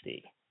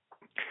honesty.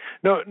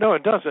 No,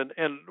 it doesn't.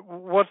 And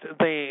what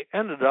they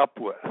ended up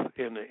with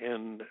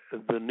in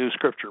the new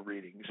scripture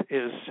readings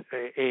is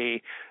the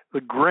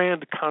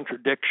grand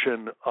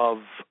contradiction of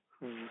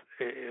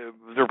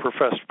their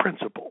professed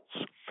principles.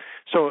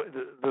 So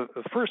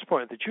the first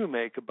point that you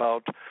make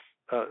about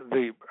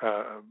the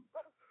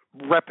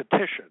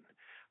repetition,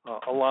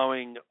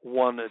 allowing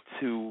one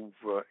to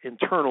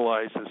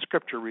internalize the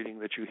scripture reading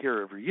that you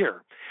hear every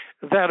year,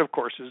 that, of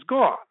course, is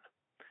gone,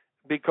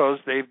 because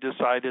they've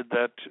decided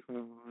that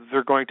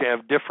they're going to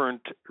have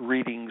different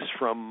readings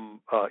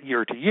from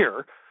year to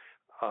year.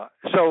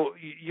 So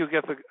you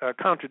get the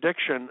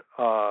contradiction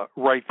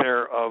right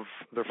there of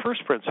the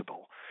first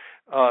principle.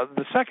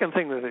 The second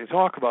thing that they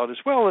talk about is,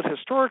 well, that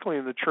historically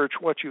in the church,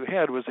 what you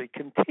had was a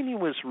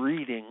continuous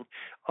reading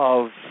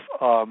of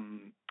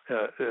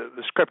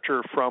the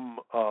scripture from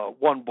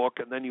one book,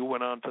 and then you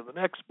went on to the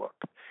next book.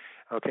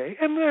 Okay,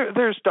 and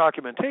there's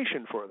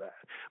documentation for that.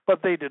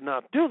 But they did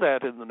not do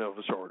that in the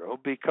Novus Ordo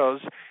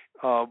because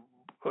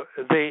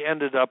they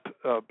ended up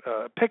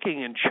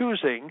picking and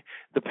choosing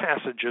the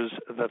passages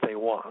that they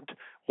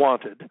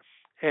wanted,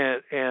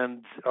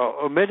 and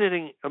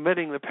omitting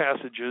the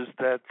passages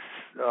that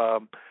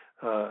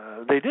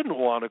they didn't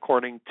want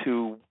according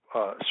to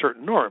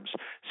certain norms.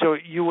 So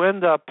you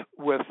end up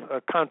with a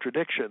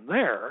contradiction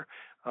there.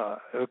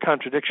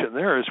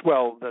 As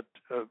well, that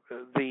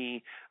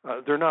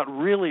they're not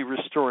really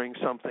restoring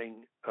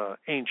something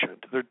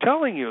ancient. They're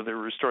telling you they're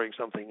restoring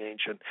something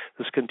ancient,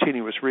 this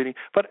continuous reading,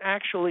 but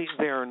actually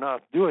they are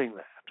not doing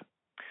that.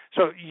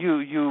 So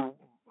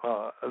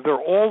there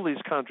are all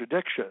these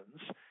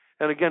contradictions,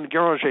 and again,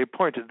 Guéranger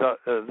pointed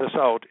this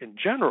out in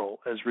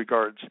general as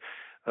regards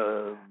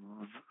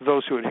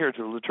those who adhere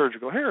to the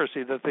liturgical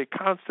heresy, that they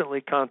constantly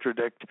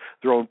contradict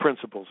their own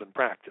principles and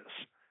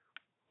practice.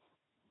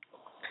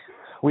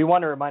 We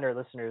want to remind our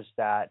listeners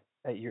that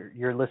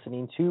you're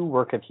listening to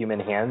Work of Human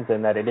Hands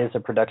and that it is a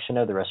production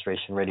of the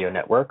Restoration Radio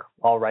Network.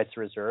 All rights are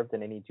reserved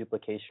and any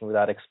duplication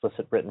without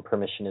explicit written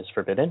permission is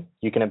forbidden.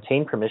 You can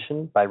obtain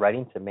permission by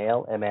writing to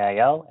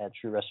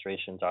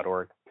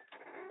mail@truerestoration.org.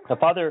 The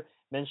Father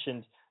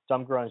mentioned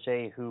Dom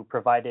Guéranger, who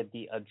provided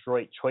the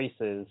adroit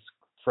choices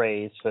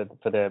phrase for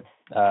the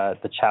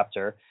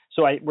chapter.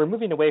 So we're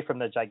moving away from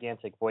the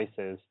gigantic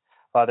voices,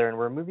 Father, and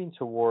we're moving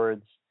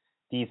towards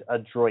these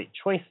adroit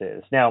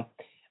choices. Now,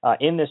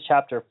 in this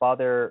chapter,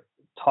 Father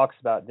talks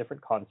about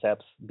different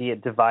concepts, be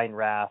it divine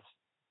wrath,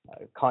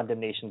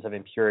 condemnations of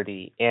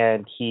impurity,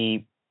 and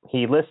he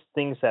lists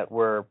things that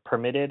were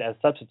permitted as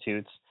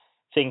substitutes,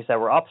 things that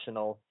were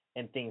optional,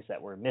 and things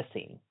that were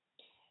missing.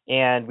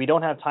 And we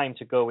don't have time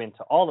to go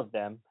into all of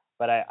them,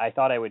 but I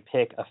thought I would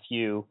pick a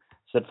few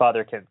so that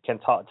Father can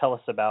tell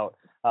us about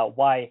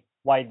why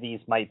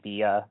these might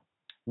be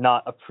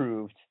not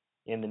approved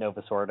in the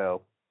Novus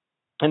Ordo.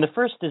 And the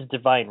first is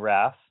divine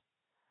wrath,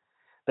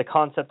 the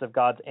concept of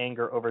God's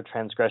anger over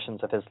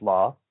transgressions of his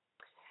law,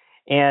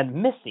 and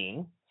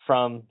missing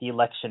from the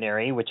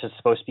lectionary, which is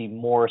supposed to be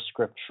more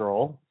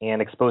scriptural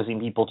and exposing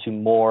people to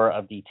more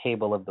of the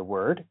table of the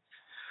word.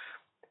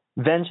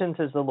 Vengeance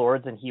is the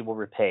Lord's and he will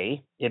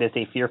repay. It is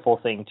a fearful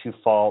thing to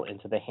fall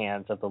into the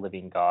hands of the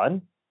living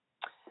God.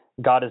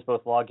 God is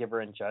both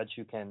lawgiver and judge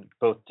who can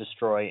both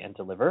destroy and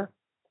deliver.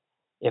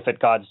 If at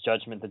God's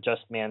judgment the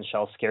just man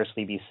shall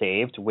scarcely be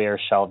saved, where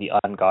shall the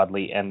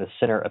ungodly and the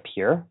sinner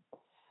appear?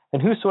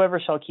 And whosoever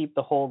shall keep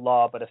the whole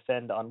law but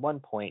offend on one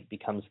point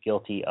becomes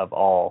guilty of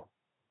all.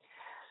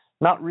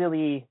 Not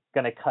really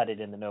going to cut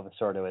it in the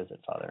Novus Ordo, is it,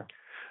 Father?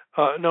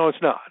 No,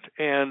 it's not.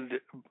 And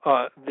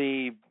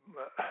the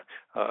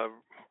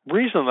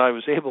reason I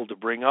was able to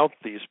bring out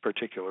these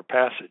particular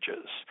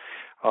passages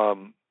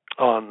on,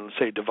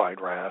 say, divine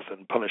wrath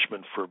and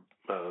punishment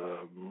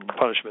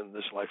in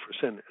this life for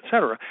sin,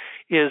 etc.,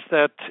 is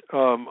that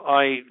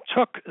I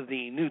took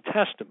the New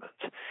Testament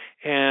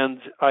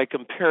and I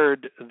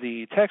compared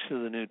the text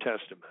of the New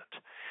Testament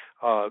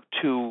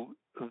to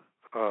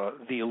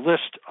the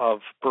list of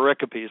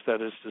pericopes,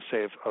 that is to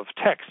say, of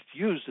text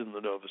used in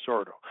the Novus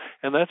Ordo.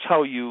 And that's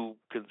how you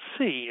can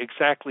see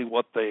exactly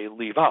what they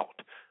leave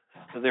out.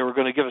 They were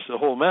going to give us the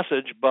whole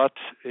message, but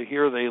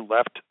here they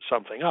left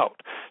something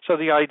out. So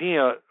the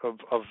idea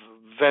of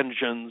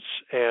vengeance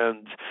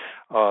and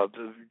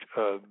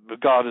the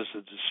God is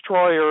a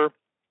destroyer,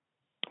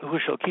 who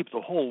shall keep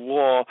the whole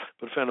law,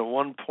 but if at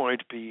one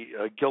point be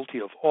guilty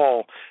of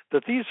all,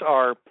 that these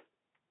are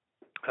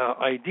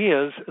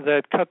ideas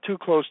that cut too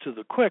close to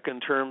the quick in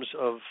terms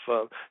of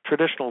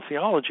traditional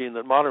theology and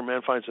that modern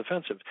man finds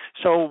offensive.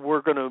 So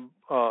we're going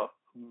to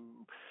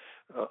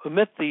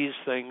omit these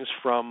things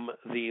from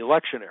the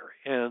lectionary,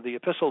 and the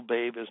epistle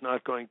babe is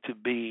not going to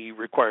be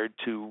required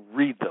to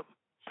read them,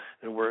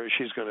 and where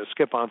she's going to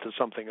skip on to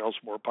something else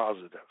more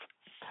positive.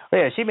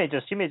 Yeah, she may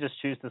just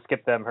choose to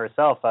skip them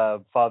herself.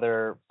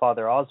 Father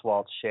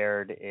Oswald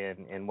shared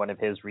in one of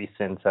his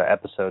recent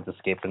episodes,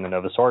 Escape in the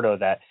Novus Ordo,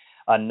 that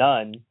a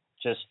nun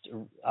just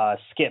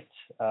skipped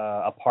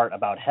a part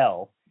about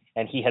hell,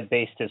 and he had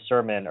based his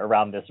sermon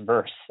around this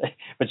verse,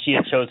 but she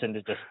had chosen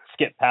to just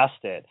skip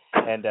past it.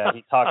 And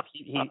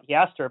he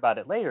asked her about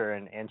it later,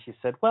 and she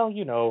said, well,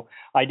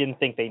 I didn't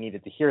think they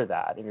needed to hear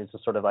that. And he was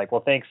just sort of like,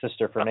 well, thanks,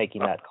 sister, for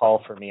making that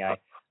call for me.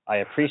 I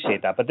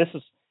appreciate that. But this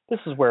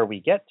is where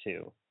we get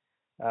to.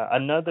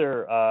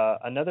 Another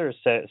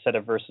set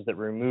of verses that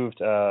were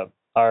removed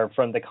are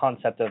from the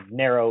concept of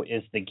narrow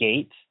is the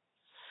gate.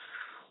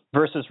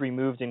 Verses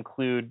removed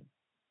include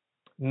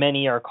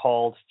many are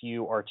called,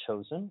 few are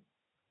chosen,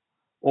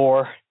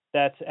 or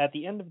that at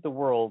the end of the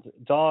world,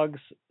 dogs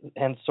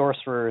and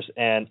sorcerers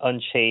and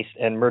unchaste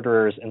and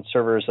murderers and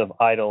servers of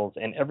idols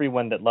and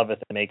everyone that loveth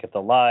and maketh a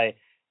lie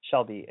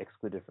shall be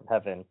excluded from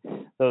heaven.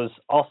 Those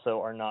also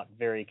are not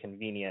very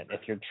convenient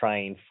if you're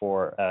trying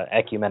for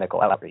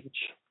ecumenical outreach.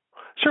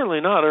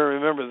 Certainly not. I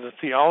remember the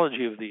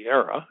theology of the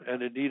era,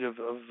 and indeed of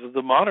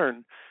the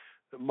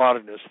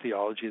modernist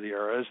theology of the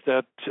era, is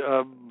that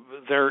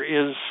there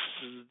is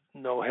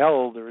no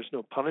hell, there is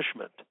no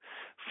punishment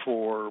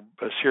for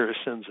serious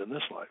sins in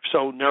this life.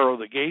 So narrow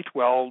the gate,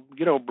 broad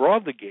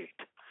the gate.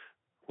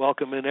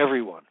 Welcome in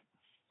everyone.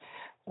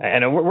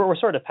 And we're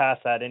sort of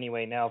past that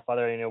anyway now,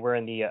 Father. We're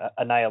in the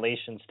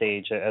annihilation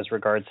stage as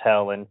regards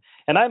hell. And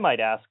I might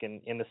ask,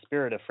 in the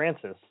spirit of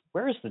Francis,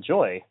 where is the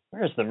joy?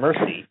 Where is the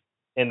mercy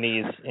in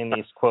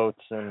these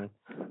quotes? And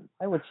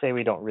I would say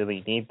we don't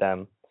really need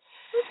them.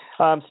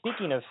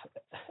 Speaking of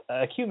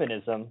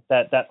ecumenism,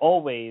 that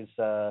always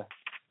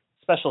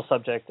special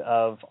subject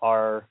of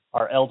our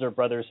elder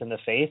brothers in the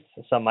faith,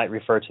 some might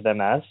refer to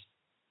them as.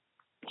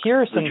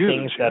 Here are some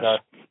things that are,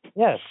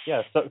 yes,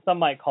 so some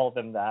might call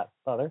them that,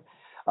 Father.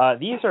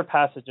 These are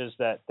passages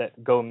that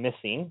go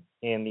missing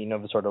in the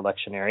Novus Ordo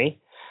lectionary.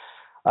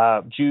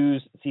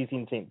 Jews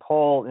seizing St.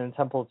 Paul in the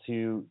temple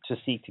to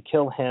seek to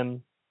kill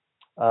him.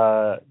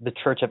 The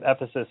church of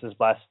Ephesus is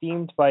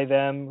blasphemed by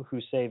them who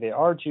say they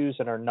are Jews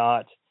and are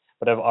not,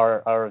 but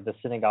are of the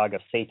synagogue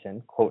of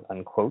Satan, quote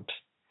unquote.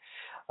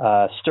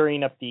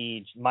 Stirring up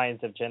the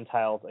minds of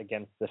Gentiles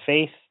against the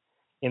faith,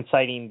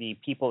 inciting the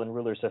people and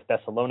rulers of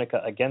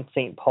Thessalonica against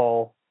St.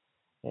 Paul,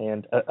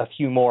 and a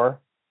few more.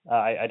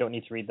 I don't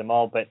need to read them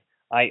all, but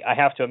I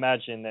have to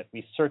imagine that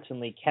we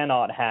certainly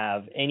cannot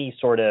have any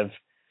sort of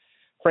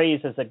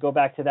phrases that go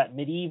back to that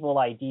medieval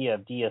idea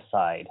of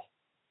deicide.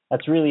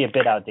 That's really a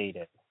bit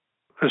outdated.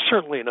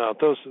 Certainly not.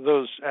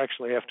 Those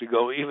actually have to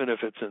go, even if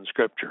it's in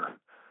Scripture.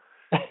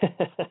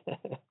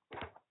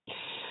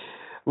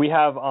 We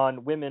have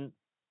on women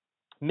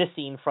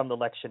missing from the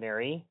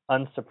lectionary,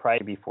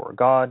 unsurprised before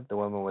God. The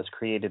woman was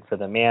created for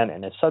the man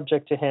and is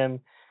subject to him.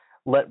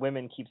 Let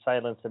women keep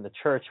silence in the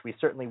church. We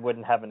certainly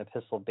wouldn't have an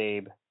epistle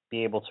babe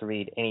be able to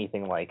read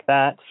anything like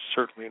that.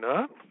 Certainly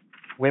not.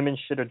 Women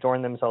should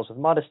adorn themselves with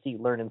modesty,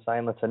 learn in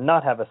silence, and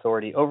not have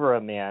authority over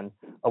a man.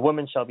 A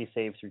woman shall be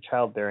saved through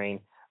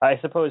childbearing. I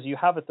suppose you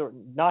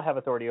not have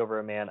authority over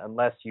a man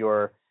unless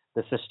you're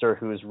the sister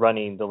who's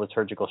running the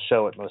liturgical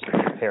show at most of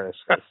your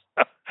parishes.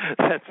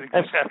 That's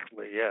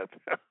exactly it.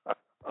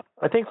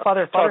 I think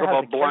Father talk has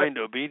about blind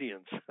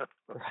obedience.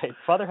 Right.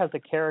 Father has a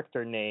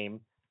character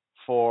name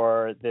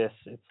for this.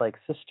 It's like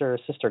Sister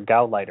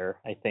Gauleiter,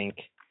 I think.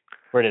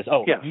 Where it is.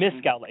 Oh, yes. Miss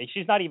Gauleiter.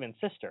 She's not even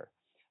sister.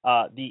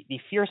 The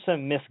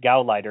fearsome Miss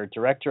Gauleiter,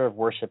 director of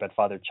worship at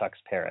Father Chuck's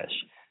parish.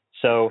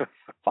 So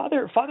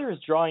Father is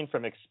drawing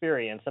from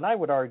experience, and I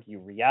would argue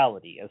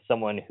reality, as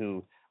someone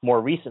who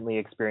more recently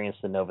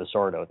experienced the Novus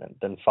Ordo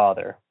than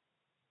Father.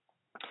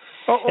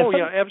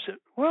 Absolutely.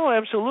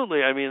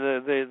 I mean,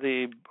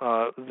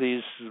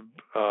 these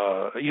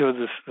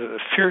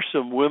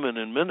fearsome women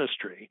in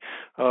ministry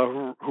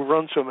who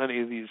run so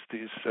many of these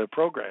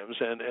programs,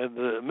 and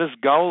the Miss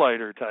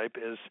Gauleiter type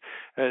is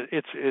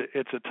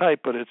it's a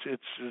type, but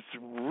it's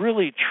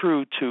really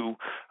true to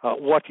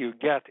what you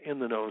get in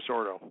the Novus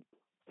Ordo.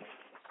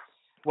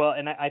 Well,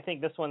 and I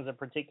think this one's a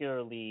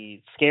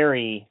particularly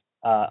scary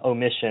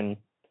omission,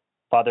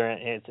 Father.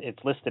 It's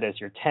listed as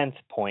your 10th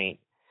point.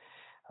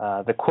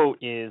 The quote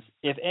is,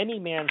 "If any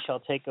man shall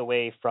take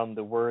away from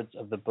the words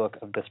of the book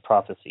of this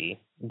prophecy,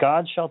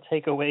 God shall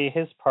take away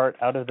his part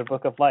out of the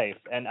book of life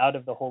and out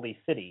of the holy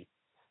city."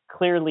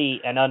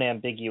 Clearly an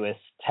unambiguous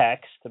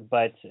text,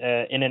 but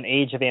in an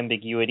age of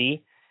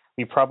ambiguity,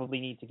 we probably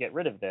need to get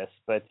rid of this.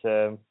 But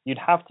you'd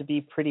have to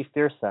be pretty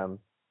fearsome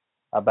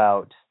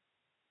about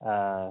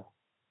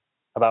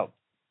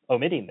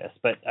omitting this.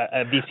 But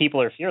these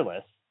people are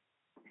fearless.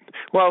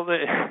 Well,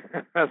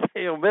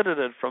 they omitted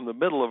it from the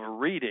middle of a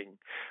reading,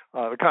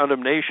 the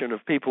condemnation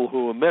of people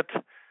who omit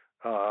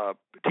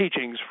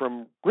teachings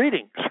from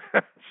readings.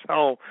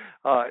 So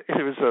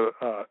it was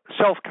a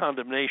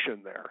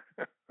self-condemnation there.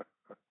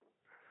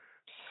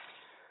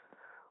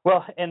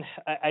 Well, and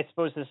I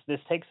suppose this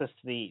takes us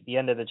to the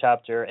end of the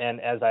chapter. And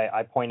as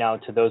I point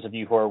out to those of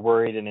you who are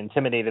worried and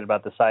intimidated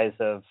about the size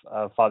of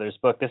Father's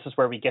book, this is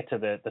where we get to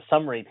the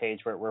summary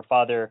page where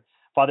Father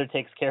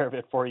takes care of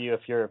it for you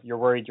if you're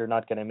worried you're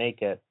not going to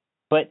make it.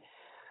 But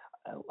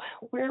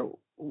where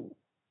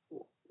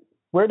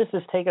does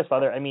this take us,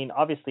 Father? I mean,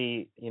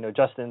 obviously,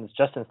 Justin's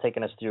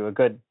taken us through a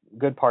good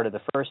part of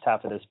the first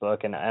half of this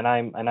book, and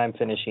I'm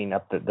finishing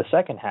up the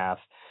second half.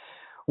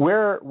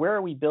 Where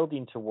are we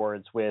building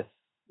towards with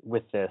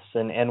this,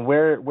 and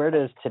where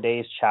does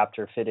today's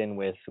chapter fit in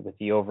with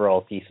the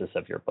overall thesis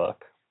of your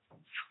book?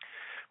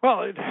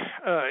 Well,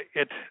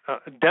 it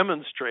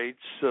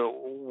demonstrates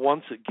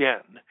once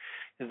again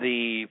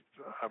the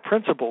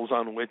principles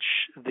on which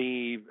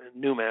the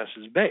new Mass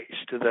is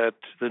based, that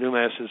the new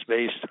Mass is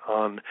based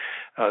on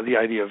the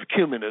idea of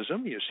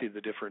ecumenism. You see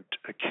the different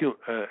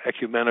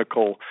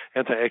anti-ecumenical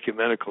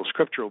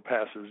scriptural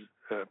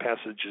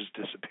passages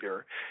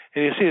disappear.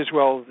 And you see as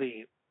well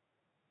the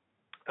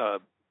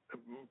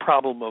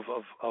problem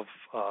of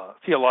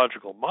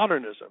theological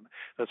modernism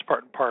that's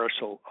part and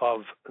parcel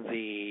of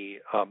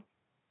the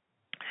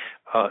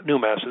new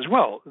Mass as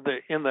well,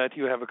 in that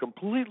you have a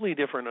completely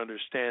different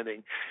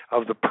understanding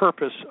of the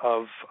purpose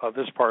of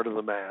this part of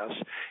the Mass.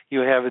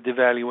 You have a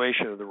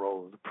devaluation of the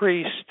role of the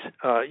priest.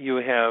 You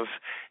have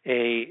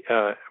a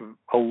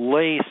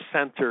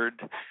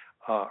lay-centered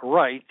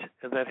rite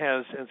that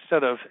has,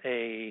 instead of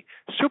a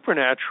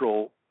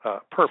supernatural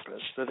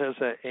purpose, that has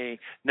a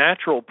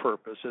natural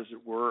purpose, as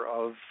it were,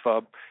 of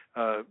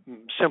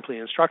simply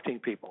instructing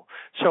people.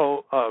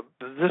 So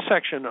this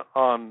section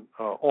on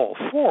all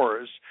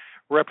fours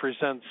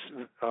represents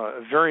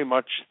very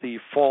much the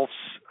false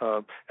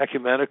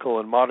ecumenical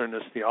and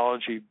modernist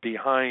theology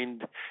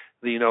behind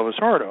the Novus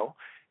Ordo,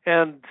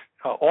 and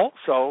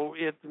also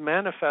it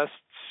manifests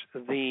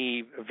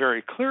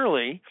very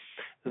clearly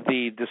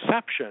the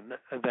deception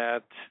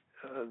that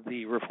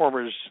the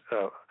reformers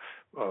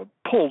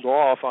pulled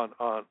off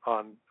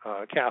on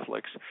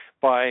Catholics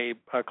by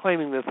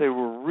claiming that they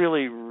were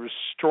really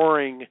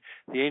restoring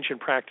the ancient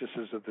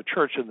practices of the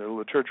Church in the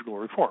liturgical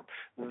reform.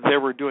 They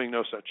were doing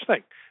no such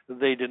thing.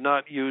 They did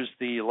not use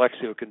the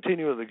Lectio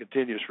Continua, the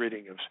continuous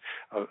reading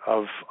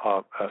of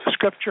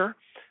Scripture.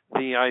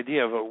 The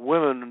idea of a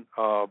woman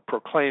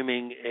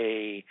proclaiming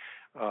a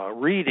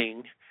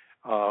reading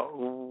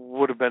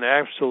would have been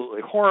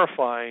absolutely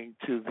horrifying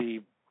to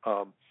the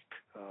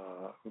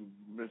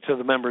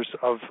members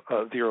of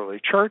the early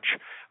Church,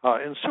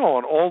 and so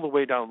on, all the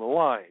way down the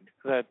line.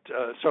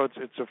 So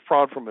it's a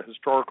fraud from a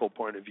historical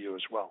point of view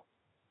as well.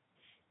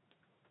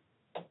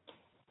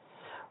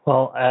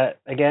 Well,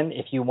 again,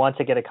 if you want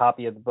to get a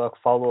copy of the book,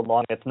 follow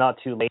along. It's not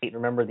too late.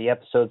 Remember, the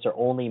episodes are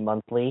only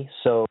monthly,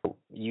 so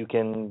you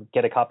can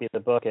get a copy of the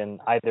book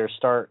and either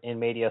start in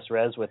Medias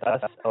Res with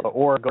us,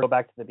 or go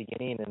back to the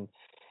beginning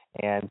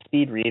and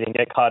speed read and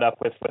get caught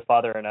up with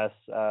Father and us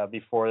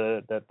before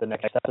the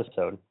next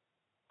episode.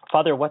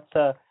 Father, what's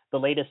the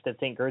latest at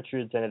St.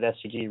 Gertrude's and at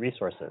SGG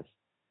Resources?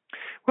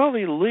 Well,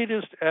 the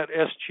latest at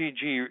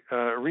SGG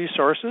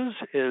Resources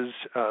is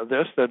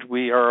that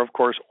we are, of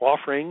course,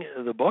 offering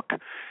the book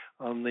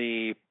on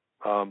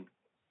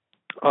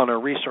our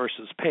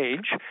resources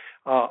page.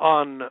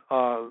 On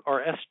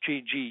our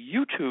SGG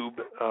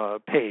YouTube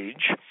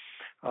page,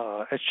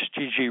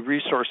 SGG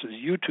Resources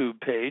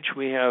YouTube page,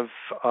 we have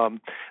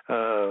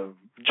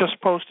just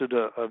posted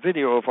a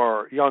video of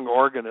our young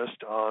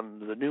organist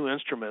on the new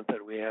instrument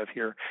that we have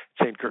here,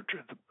 St.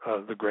 Gertrude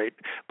the Great,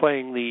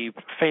 playing the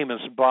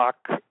famous Bach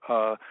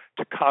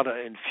Toccata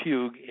and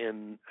Fugue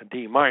in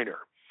D minor.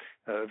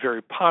 A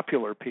very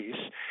popular piece,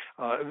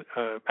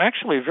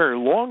 actually a very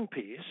long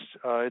piece.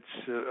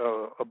 It's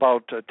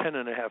about 10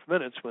 and a half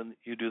minutes when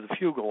you do the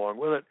fugue along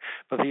with it,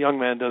 but the young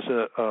man does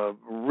a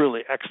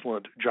really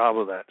excellent job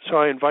of that. So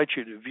I invite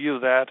you to view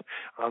that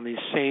on the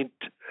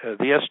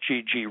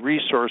SGG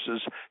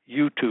Resources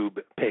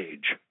YouTube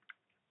page.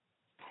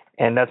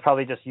 And that's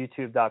probably just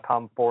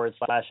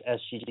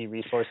youtube.com/SGG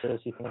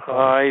Resources, you think?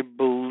 I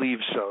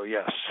believe so,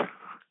 yes.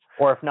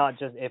 Or if not,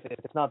 just if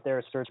it's not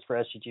there, search for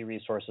SGG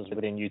Resources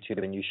within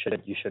YouTube, and you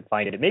should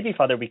find it. And maybe,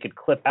 Father, we could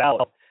clip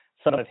out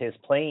some of his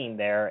playing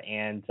there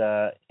and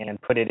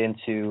put it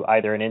into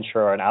either an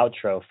intro or an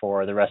outro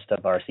for the rest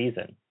of our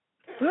season.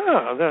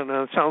 Yeah,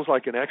 that sounds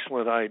like an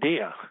excellent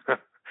idea.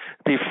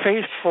 The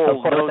faithful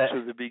Support notes that.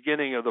 of the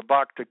beginning of the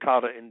Bach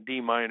Toccata in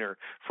D minor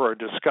for our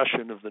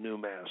discussion of the new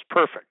Mass.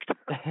 Perfect.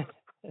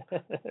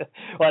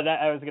 Well,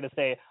 I was going to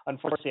say,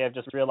 unfortunately, I've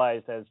just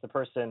realized as the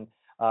person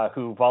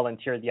who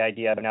volunteered the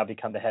idea, I've now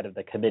become the head of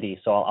the committee,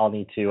 so I'll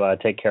need to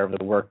take care of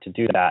the work to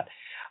do that.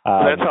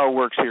 That's how it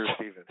works here,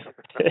 Stephen.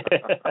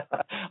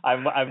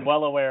 I'm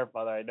well aware,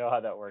 Father. I know how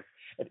that works.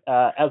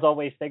 As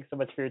always, thanks so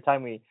much for your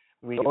time.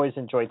 We always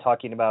enjoy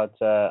talking about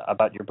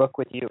your book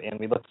with you, and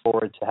we look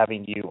forward to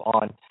having you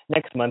on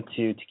next month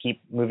to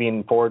keep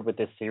moving forward with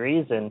this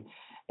series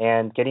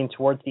and getting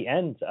towards the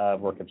end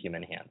of Work of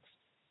Human Hands.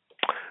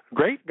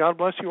 Great. God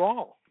bless you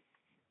all.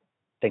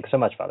 Thanks so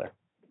much, Father.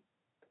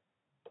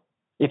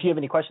 If you have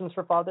any questions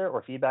for Father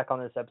or feedback on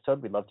this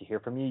episode, we'd love to hear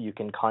from you. You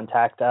can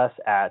contact us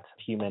at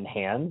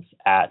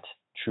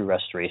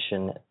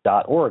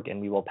humanhands@truerestoration.org,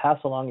 and we will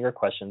pass along your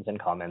questions and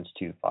comments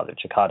to Father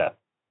Cekada.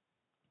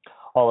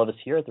 All of us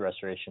here at the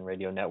Restoration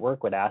Radio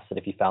Network would ask that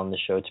if you found the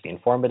show to be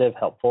informative,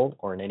 helpful,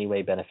 or in any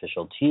way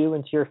beneficial to you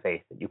and to your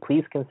faith, that you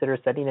please consider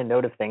sending a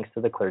note of thanks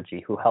to the clergy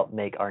who help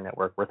make our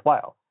network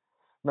worthwhile.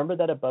 Remember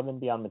that above and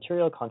beyond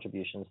material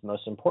contributions, the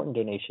most important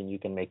donation you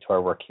can make to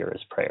our work here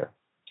is prayer.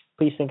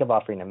 Please think of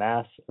offering a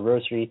Mass, a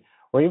Rosary,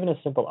 or even a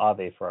simple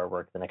Ave for our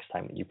work the next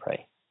time that you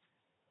pray.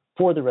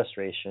 For the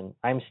Restoration,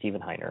 I'm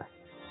Stephen Heiner.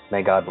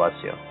 May God bless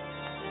you.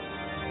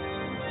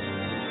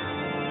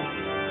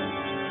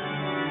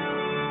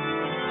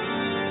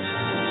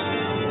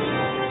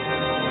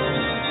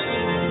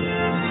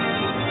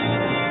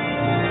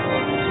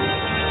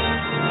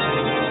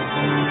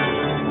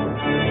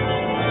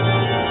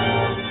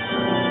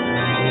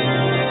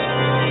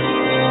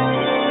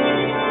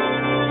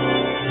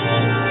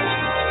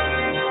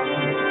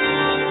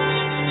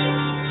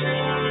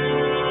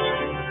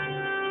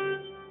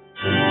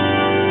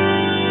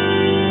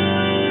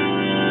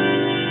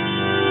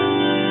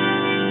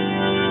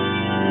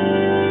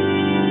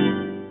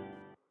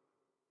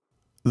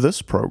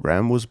 This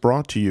program was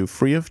brought to you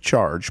free of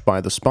charge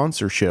by the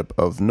sponsorship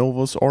of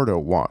Novus Ordo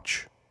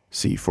Watch.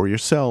 See for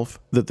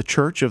yourself that the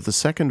Church of the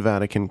Second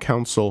Vatican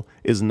Council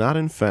is not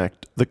in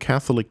fact the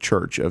Catholic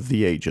Church of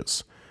the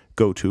ages.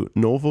 Go to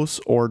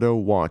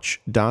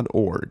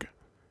novusordowatch.org.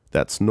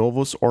 That's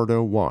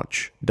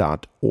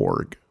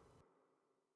novusordowatch.org.